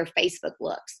the way their Facebook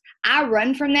looks. I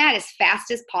run from that as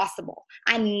fast as possible.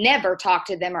 I never talked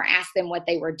to them or asked them what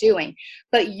they were doing.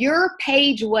 But your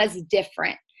page was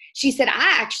different. She said,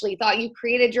 I actually thought you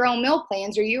created your own meal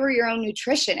plans or you were your own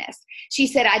nutritionist. She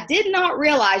said, I did not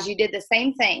realize you did the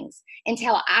same things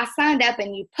until I signed up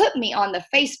and you put me on the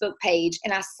Facebook page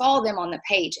and I saw them on the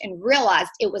page and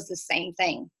realized it was the same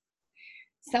thing.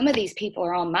 Some of these people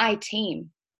are on my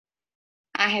team.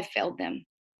 I have failed them.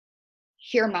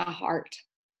 Hear my heart.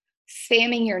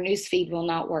 Spamming your newsfeed will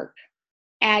not work.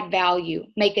 Add value.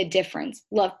 Make a difference.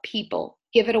 Love people.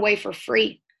 Give it away for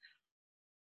free.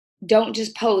 Don't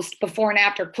just post before and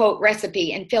after quote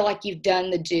recipe and feel like you've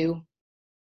done the do.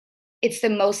 It's the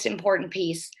most important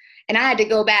piece. And I had to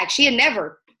go back. She had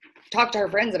never talked to her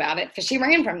friends about it because she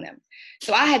ran from them.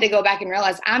 So I had to go back and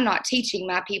realize I'm not teaching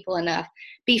my people enough.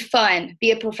 Be fun.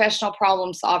 Be a professional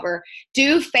problem solver.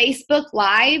 Do Facebook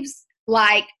Lives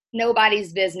like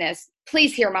nobody's business.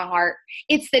 Please hear my heart.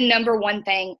 It's the number one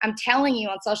thing. I'm telling you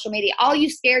on social media, all you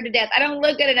scared to death. I don't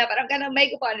look good enough. I don't got no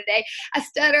makeup on today. I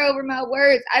stutter over my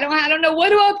words. I don't know. What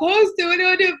do I post to? What do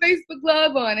I do a Facebook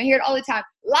Live on? I hear it all the time.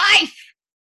 Life.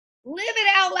 Live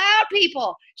it out loud,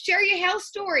 people. Share your health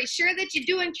story. Share that you're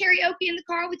doing karaoke in the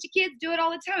car with your kids. Do it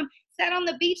all the time. Sat on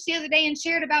the beach the other day and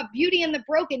shared about beauty and the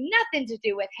broken. Nothing to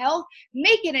do with health.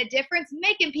 Making a difference.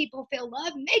 Making people feel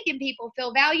loved. Making people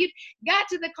feel valued. Got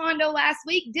to the condo last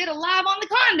week. Did a live on the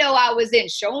condo I was in.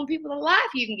 Showing people the life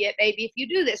you can get, baby, if you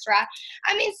do this right.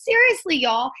 I mean, seriously,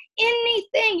 y'all.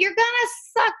 Anything. You're going to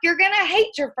suck. You're going to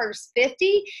hate your first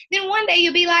 50. Then one day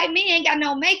you'll be like me. Ain't got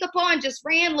no makeup on. Just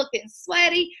ran looking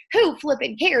sweaty. Who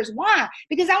flipping cares? Why?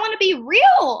 Because I want to be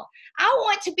real. I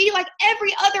want to be like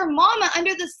every other mama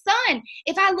under the sun.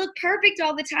 If I look perfect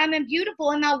all the time and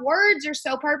beautiful and my words are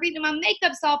so perfect and my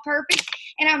makeup's all perfect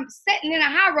and I'm sitting in a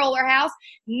high roller house,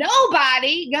 no one's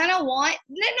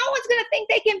gonna think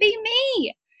they can be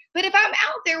me. But if I'm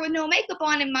out there with no makeup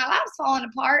on and my life's falling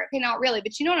apart, okay, not really,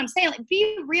 but you know what I'm saying? Like,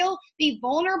 be real, be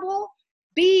vulnerable,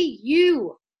 be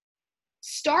you.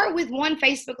 Start with one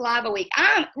Facebook Live a week.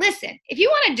 Listen, if you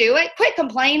want to do it, quit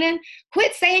complaining,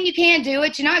 quit saying you can't do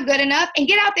it, you're not good enough, and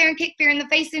get out there and kick fear in the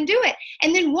face and do it.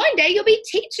 And then one day you'll be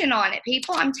teaching on it,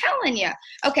 people. I'm telling you.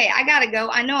 Okay, I got to go.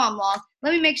 I know I'm long.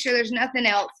 Let me make sure there's nothing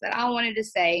else that I wanted to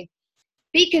say.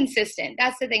 Be consistent.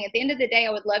 That's the thing. At the end of the day,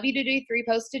 I would love you to do 3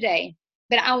 posts a day,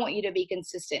 but I want you to be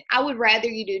consistent. I would rather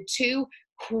you do 2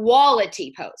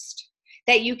 quality posts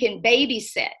that you can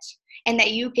babysit. And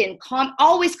that you can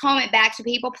always comment back to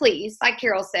people, please. Like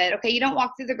Carol said, okay, you don't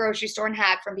walk through the grocery store and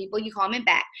hide from people. You comment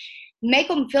back. Make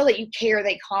them feel that you care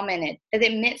they commented, that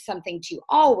it meant something to you.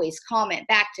 Always comment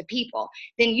back to people.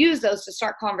 Then use those to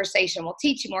start conversation. We'll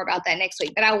teach you more about that next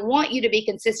week. But I want you to be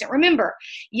consistent. Remember,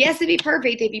 yes, it'd be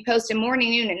perfect if you post in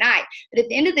morning, noon, and night. But at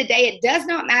the end of the day, it does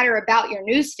not matter about your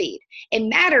news feed. It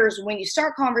matters when you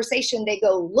start conversation, they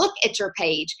go look at your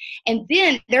page. And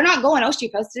then they're not going, oh,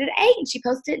 she posted at 8 and she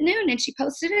posted at noon and she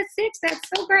posted at 6. That's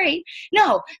so great.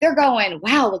 No, they're going,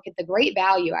 wow, look at the great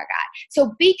value I got.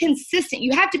 So be consistent.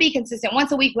 You have to be consistent.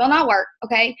 Once a week will not work,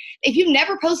 okay? If you've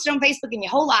never posted on Facebook in your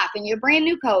whole life and you're a brand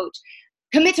new coach,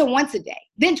 commit to once a day,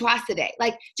 then twice a day.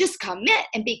 Like, just commit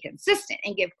and be consistent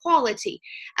and give quality.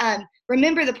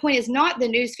 Remember, the point is not the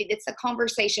newsfeed, it's the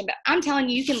conversation. But I'm telling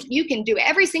you, you can do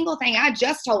every single thing I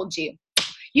just told you.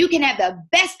 You can have the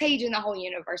best page in the whole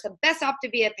universe, the best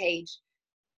Optavia page.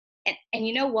 And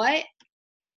you know what?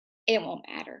 It won't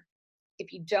matter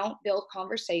if you don't build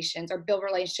conversations or build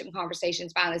relationship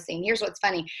conversations behind the scene. Here's what's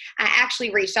funny. I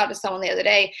actually reached out to someone the other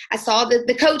day. I saw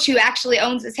the coach who actually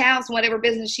owns this house and whatever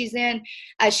business she's in.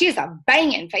 She has a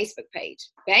banging Facebook page.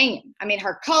 Banging. I mean,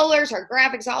 her colors, her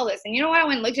graphics, all this. And you know what? I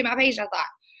went and looked at my page and I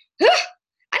thought,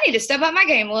 I need to step up my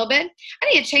game a little bit.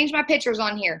 I need to change my pictures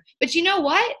on here. But you know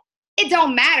what? It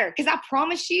don't matter, because I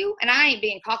promise you, and I ain't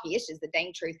being cocky, it's just the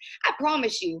dang truth. I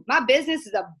promise you, my business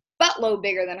is a buttload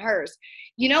bigger than hers.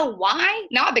 You know why?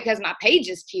 Not because my page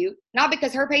is cute, not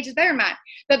because her page is better than mine,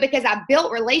 but because I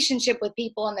built relationship with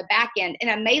people on the back end,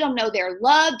 and I made them know they're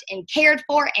loved and cared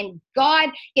for, and God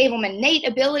gave them innate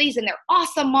abilities, and they're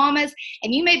awesome mamas.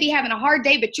 And you may be having a hard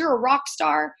day, but you're a rock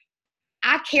star.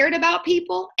 I cared about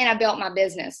people and I built my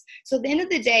business. So at the end of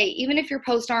the day, even if your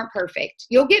posts aren't perfect,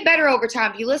 you'll get better over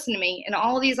time. If you listen to me and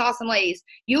all of these awesome ladies,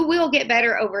 you will get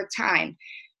better over time.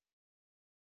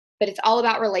 But it's all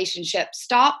about relationships.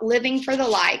 Stop living for the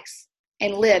likes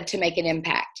and live to make an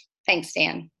impact. Thanks,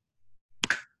 Dan.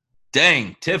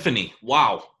 Dang, Tiffany.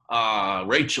 Wow.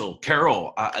 Rachel,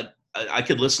 Carol, I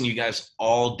could listen to you guys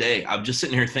all day. I'm just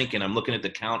sitting here thinking, I'm looking at the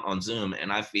count on Zoom,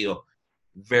 and I feel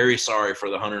very sorry for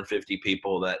the 150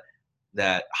 people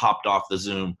that hopped off the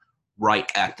Zoom right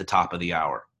at the top of the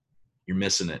hour. You're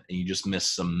missing it, and you just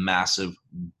missed some massive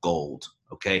gold.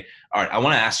 Okay. All right. I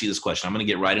want to ask you this question. I'm going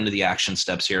to get right into the action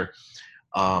steps here.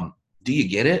 Do you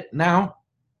get it now?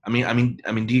 I mean,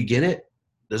 do you get it?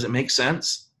 Does it make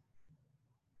sense?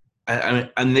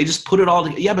 And they just put it all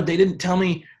together. Yeah, but they didn't tell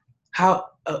me how,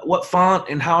 what font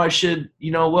and how I should,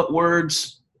 what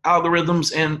words,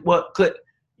 algorithms, and what click.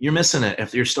 You're missing it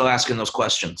if you're still asking those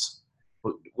questions.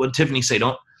 What did Tiffany say?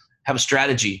 Don't have a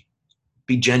strategy.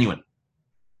 Be genuine,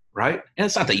 right? And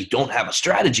it's not that you don't have a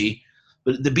strategy,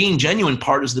 but the being genuine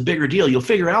part is the bigger deal. You'll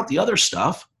figure out the other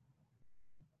stuff.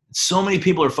 So many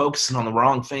people are focusing on the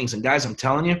wrong things. And guys, I'm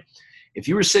telling you, if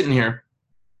you were sitting here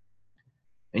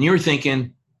and you were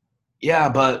thinking, yeah,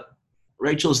 but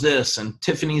Rachel's this and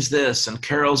Tiffany's this and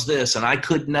Carol's this and I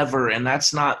could never, and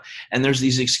that's not, and there's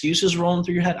these excuses rolling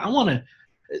through your head.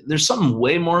 There's something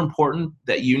way more important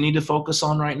that you need to focus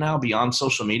on right now beyond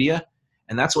social media.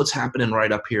 And that's what's happening right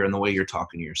up here in the way you're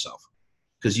talking to yourself.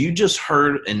 Because you just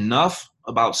heard enough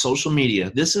about social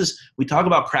media. We talk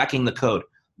about cracking the code.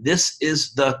 This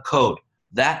is the code.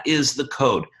 That is the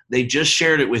code. They just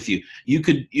shared it with you. You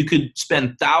could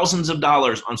spend thousands of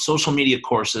dollars on social media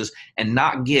courses and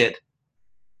not get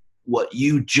what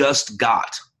you just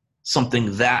got,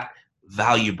 something that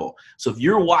valuable. So if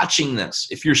you're watching this,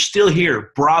 if you're still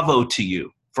here, bravo to you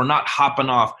for not hopping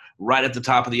off right at the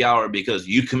top of the hour because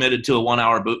you committed to a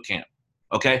 1-hour boot camp.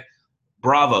 Okay?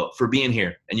 Bravo for being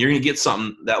here. And you're going to get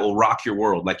something that will rock your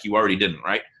world like you already didn't,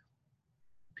 right?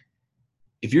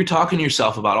 If you're talking to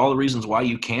yourself about all the reasons why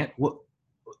you can't,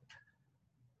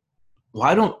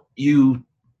 why don't you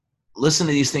listen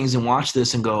to these things and watch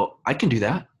this and go, I can do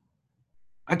that.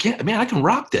 I can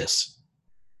rock this.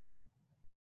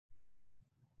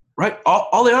 Right?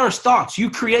 All they are is thoughts.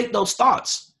 You create those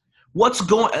thoughts. What's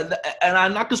going, and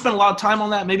I'm not going to spend a lot of time on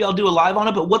that. Maybe I'll do a live on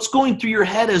it, but what's going through your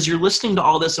head as you're listening to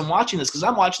all this and watching this? Because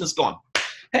I'm watching this going,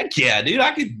 heck yeah, dude,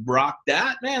 I could rock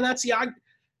that. Man,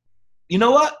 you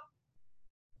know what?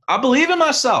 I believe in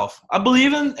myself. I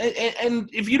believe in, and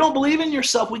if you don't believe in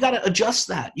yourself, we got to adjust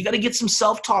that. You got to get some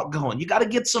self-talk going. You got to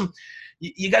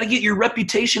get your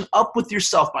reputation up with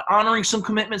yourself by honoring some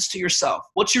commitments to yourself.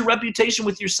 What's your reputation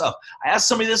with yourself? I asked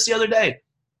somebody this the other day.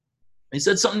 They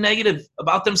said something negative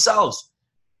about themselves.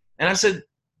 And I said,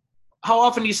 how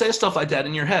often do you say stuff like that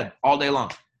in your head all day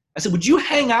long? I said, would you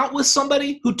hang out with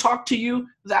somebody who talked to you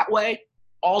that way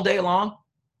all day long?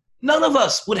 None of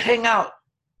us would hang out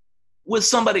with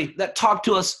somebody that talked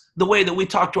to us the way that we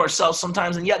talk to ourselves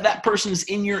sometimes. And yet that person is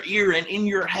in your ear and in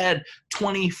your head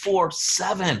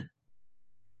 24/7.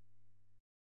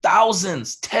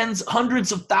 thousands, tens,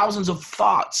 hundreds of thousands of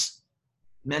thoughts,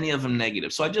 many of them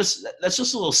negative. So that's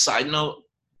just a little side note.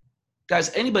 Guys,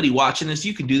 anybody watching this,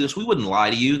 you can do this. We wouldn't lie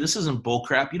to you. This isn't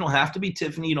bullcrap. You don't have to be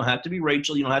Tiffany. You don't have to be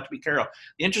Rachel. You don't have to be Carol.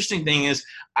 The interesting thing is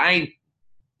I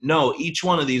know each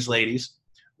one of these ladies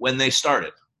when they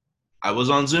started. I was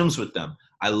on Zooms with them.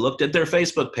 I looked at their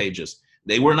Facebook pages.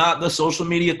 They were not the social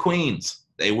media queens.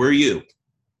 They were you.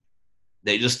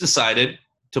 They just decided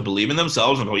to believe in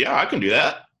themselves and go, yeah, I can do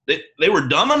that. They were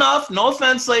dumb enough, no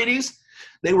offense, ladies.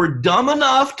 They were dumb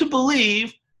enough to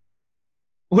believe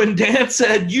when Dan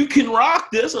said, you can rock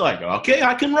this. They're like, okay,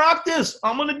 I can rock this.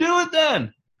 I'm going to do it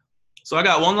then. So I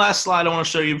got one last slide I want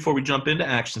to show you before we jump into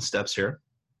action steps here.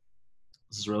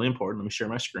 This is really important. Let me share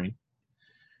my screen.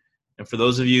 And for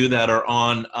those of you that are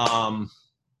on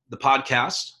the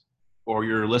podcast or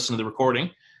you're listening to the recording,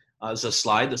 there's a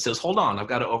slide that says, hold on, I've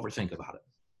got to overthink about it.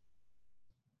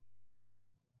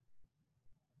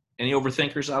 Any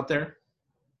overthinkers out there?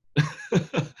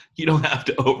 You don't have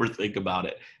to overthink about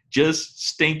it. Just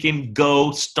stinking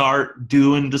go start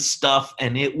doing the stuff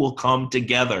and it will come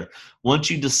together. Once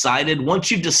you decided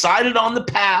on the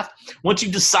path, once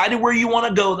you decided where you want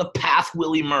to go, the path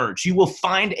will emerge. You will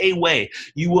find a way.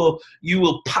 You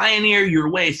will pioneer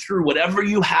your way through whatever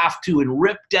you have to and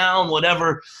rip down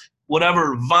whatever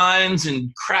vines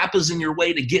and crap is in your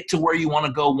way to get to where you want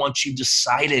to go once you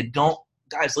decided.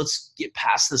 Guys, let's get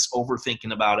past this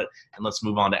overthinking about it and let's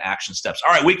move on to action steps.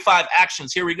 All right, week 5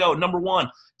 actions. Here we go. Number 1,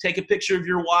 take a picture of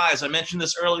your whys. I mentioned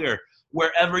this earlier.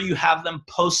 Wherever you have them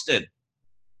posted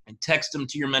and text them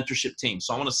to your mentorship team.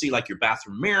 So I want to see like your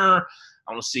bathroom mirror.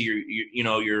 I want to see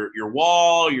your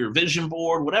wall, your vision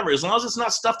board, whatever. As long as it's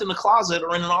not stuffed in the closet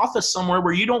or in an office somewhere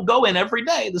where you don't go in every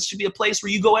day. This should be a place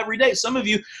where you go every day. Some of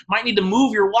you might need to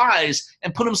move your whys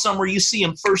and put them somewhere you see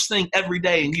them first thing every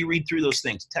day and you read through those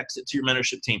things. Text it to your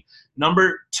mentorship team.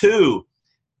 Number 2,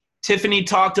 Tiffany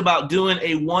talked about doing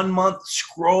a 1-month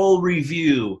scroll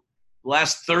review.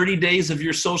 Last 30 days of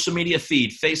your social media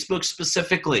feed, Facebook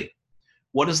specifically.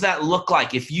 What does that look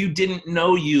like if you didn't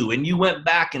know you and you went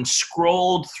back and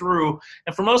scrolled through?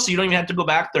 And for most of you, don't even have to go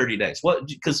back 30 days.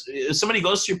 Because if somebody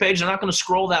goes to your page, they're not going to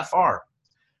scroll that far.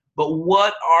 But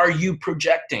what are you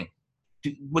projecting?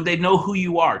 Would they know who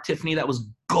you are? Tiffany, that was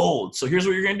gold. So here's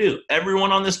what you're going to do.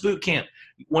 Everyone on this boot camp,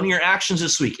 one of your actions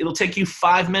this week, it'll take you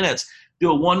 5 minutes.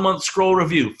 Do a 1-month scroll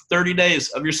review, 30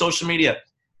 days of your social media.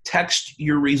 Text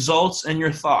your results and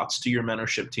your thoughts to your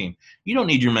mentorship team. You don't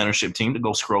need your mentorship team to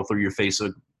go scroll through your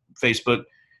Facebook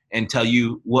and tell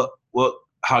you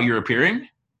how you're appearing.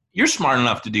 You're smart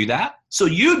enough to do that. So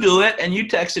you do it and you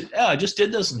text it, I just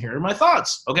did this and here are my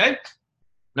thoughts, okay?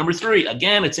 Number 3,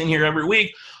 again, it's in here every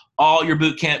week. All your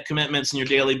boot camp commitments and your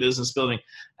daily business building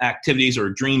activities or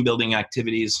dream building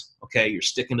activities, okay? You're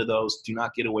sticking to those. Do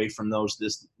not get away from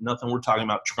those. Nothing we're talking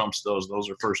about trumps those. Those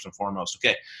are first and foremost,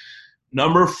 okay?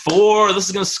 Number 4, this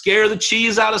is going to scare the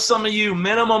cheese out of some of you.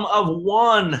 Minimum of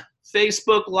 1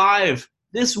 Facebook Live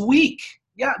this week.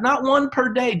 Yeah, not 1 per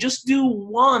day. Just do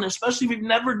 1, especially if you've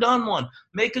never done one.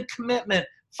 Make a commitment.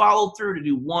 Follow through to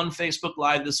do 1 Facebook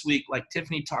Live this week. Like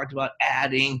Tiffany talked about,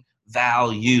 adding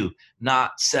value,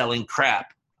 not selling crap.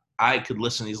 I could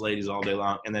listen to these ladies all day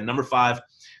long. And then number 5,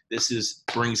 this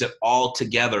brings it all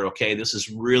together, okay? This is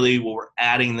really what we're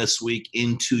adding this week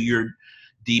into your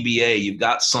DBA. You've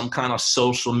got some kind of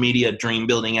social media dream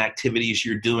building activities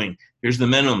you're doing. Here's the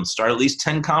minimum. Start at least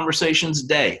 10 conversations a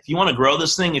day. If you want to grow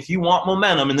this thing, if you want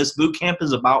momentum, and this boot camp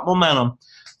is about momentum,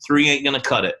 3 ain't going to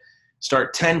cut it.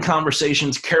 Start 10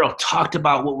 conversations. Carol talked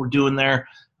about what we're doing there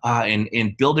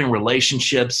in building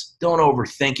relationships. Don't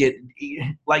overthink it.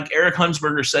 Like Eric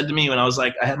Hunsberger said to me when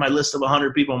I had my list of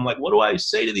 100 people, I'm like, what do I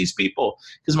say to these people?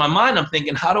 Because in my mind, I'm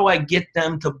thinking, how do I get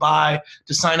them to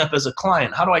sign up as a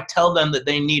client? How do I tell them that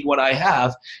they need what I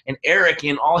have? And Eric,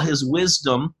 in all his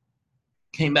wisdom,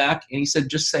 came back and he said,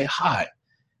 just say hi.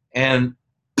 And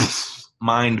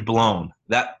mind blown.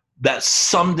 That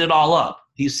summed it all up.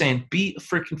 He's saying, be a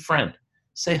freaking friend.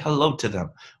 Say hello to them.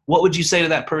 What would you say to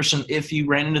that person if you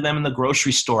ran into them in the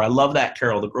grocery store? I love that,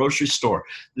 Carol, the grocery store.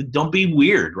 Don't be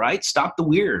weird, right? Stop the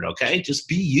weird, okay? Just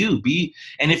be you.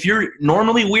 And if you're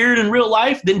normally weird in real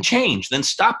life, then change. Then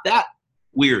stop that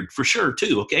weird for sure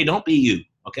too, okay? Don't be you,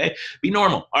 okay? Be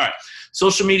normal. All right.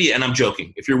 Social media, and I'm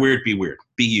joking. If you're weird, be weird.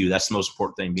 Be you. That's the most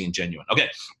important thing, being genuine. Okay.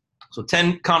 So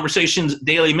 10 conversations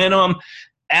daily minimum.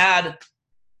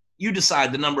 You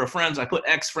decide the number of friends. I put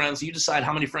X friends. You decide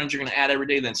how many friends you're going to add every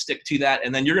day, then stick to that.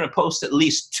 And then you're going to post at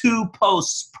least 2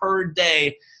 posts per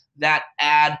day that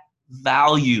add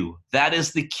value. That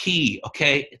is the key,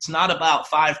 okay? It's not about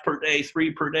 5 per day,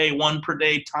 3 per day, 1 per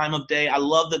day, time of day. I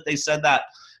love that they said that.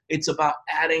 It's about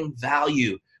adding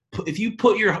value. if you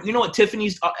put your, you know what,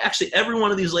 Tiffany's, actually every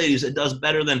one of these ladies that does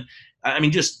better than, I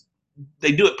mean, just,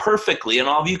 they do it perfectly, and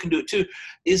all of you can do it too,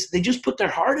 is they just put their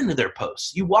heart into their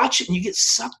posts. You watch it and you get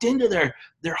sucked into their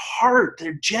heart.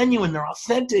 They're genuine. They're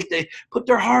authentic. They put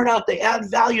their heart out. They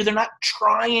add value. They're not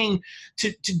trying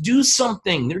to do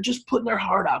something. They're just putting their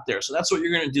heart out there. So that's what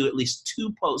you're going to do, at least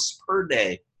 2 posts per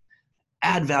day.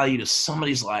 Add value to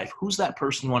somebody's life. Who's that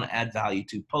person you want to add value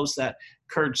to? Post that.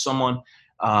 Encourage someone.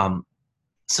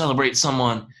 Celebrate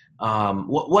someone.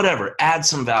 Whatever, add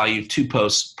some value, 2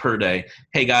 posts per day.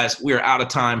 Hey guys, we are out of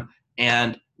time,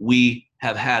 and we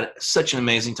have had such an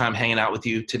amazing time hanging out with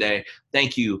you today.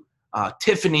 Thank you,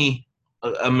 Tiffany,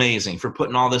 amazing, for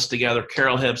putting all this together.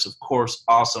 Carol Hibbs, of course,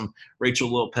 awesome. Rachel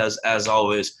Lopez, as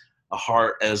always, a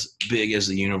heart as big as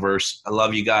the universe. I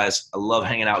love you guys. I love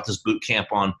hanging out with this boot camp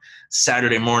on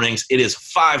Saturday mornings. It is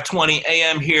 5:20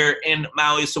 a.m. here in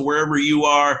Maui, so wherever you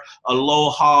are,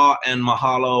 aloha and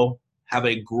mahalo. Have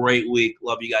a great week.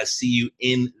 Love you guys. See you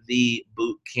in the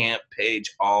boot camp page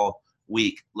all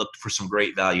week. Look for some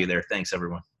great value there. Thanks,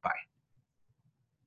 everyone.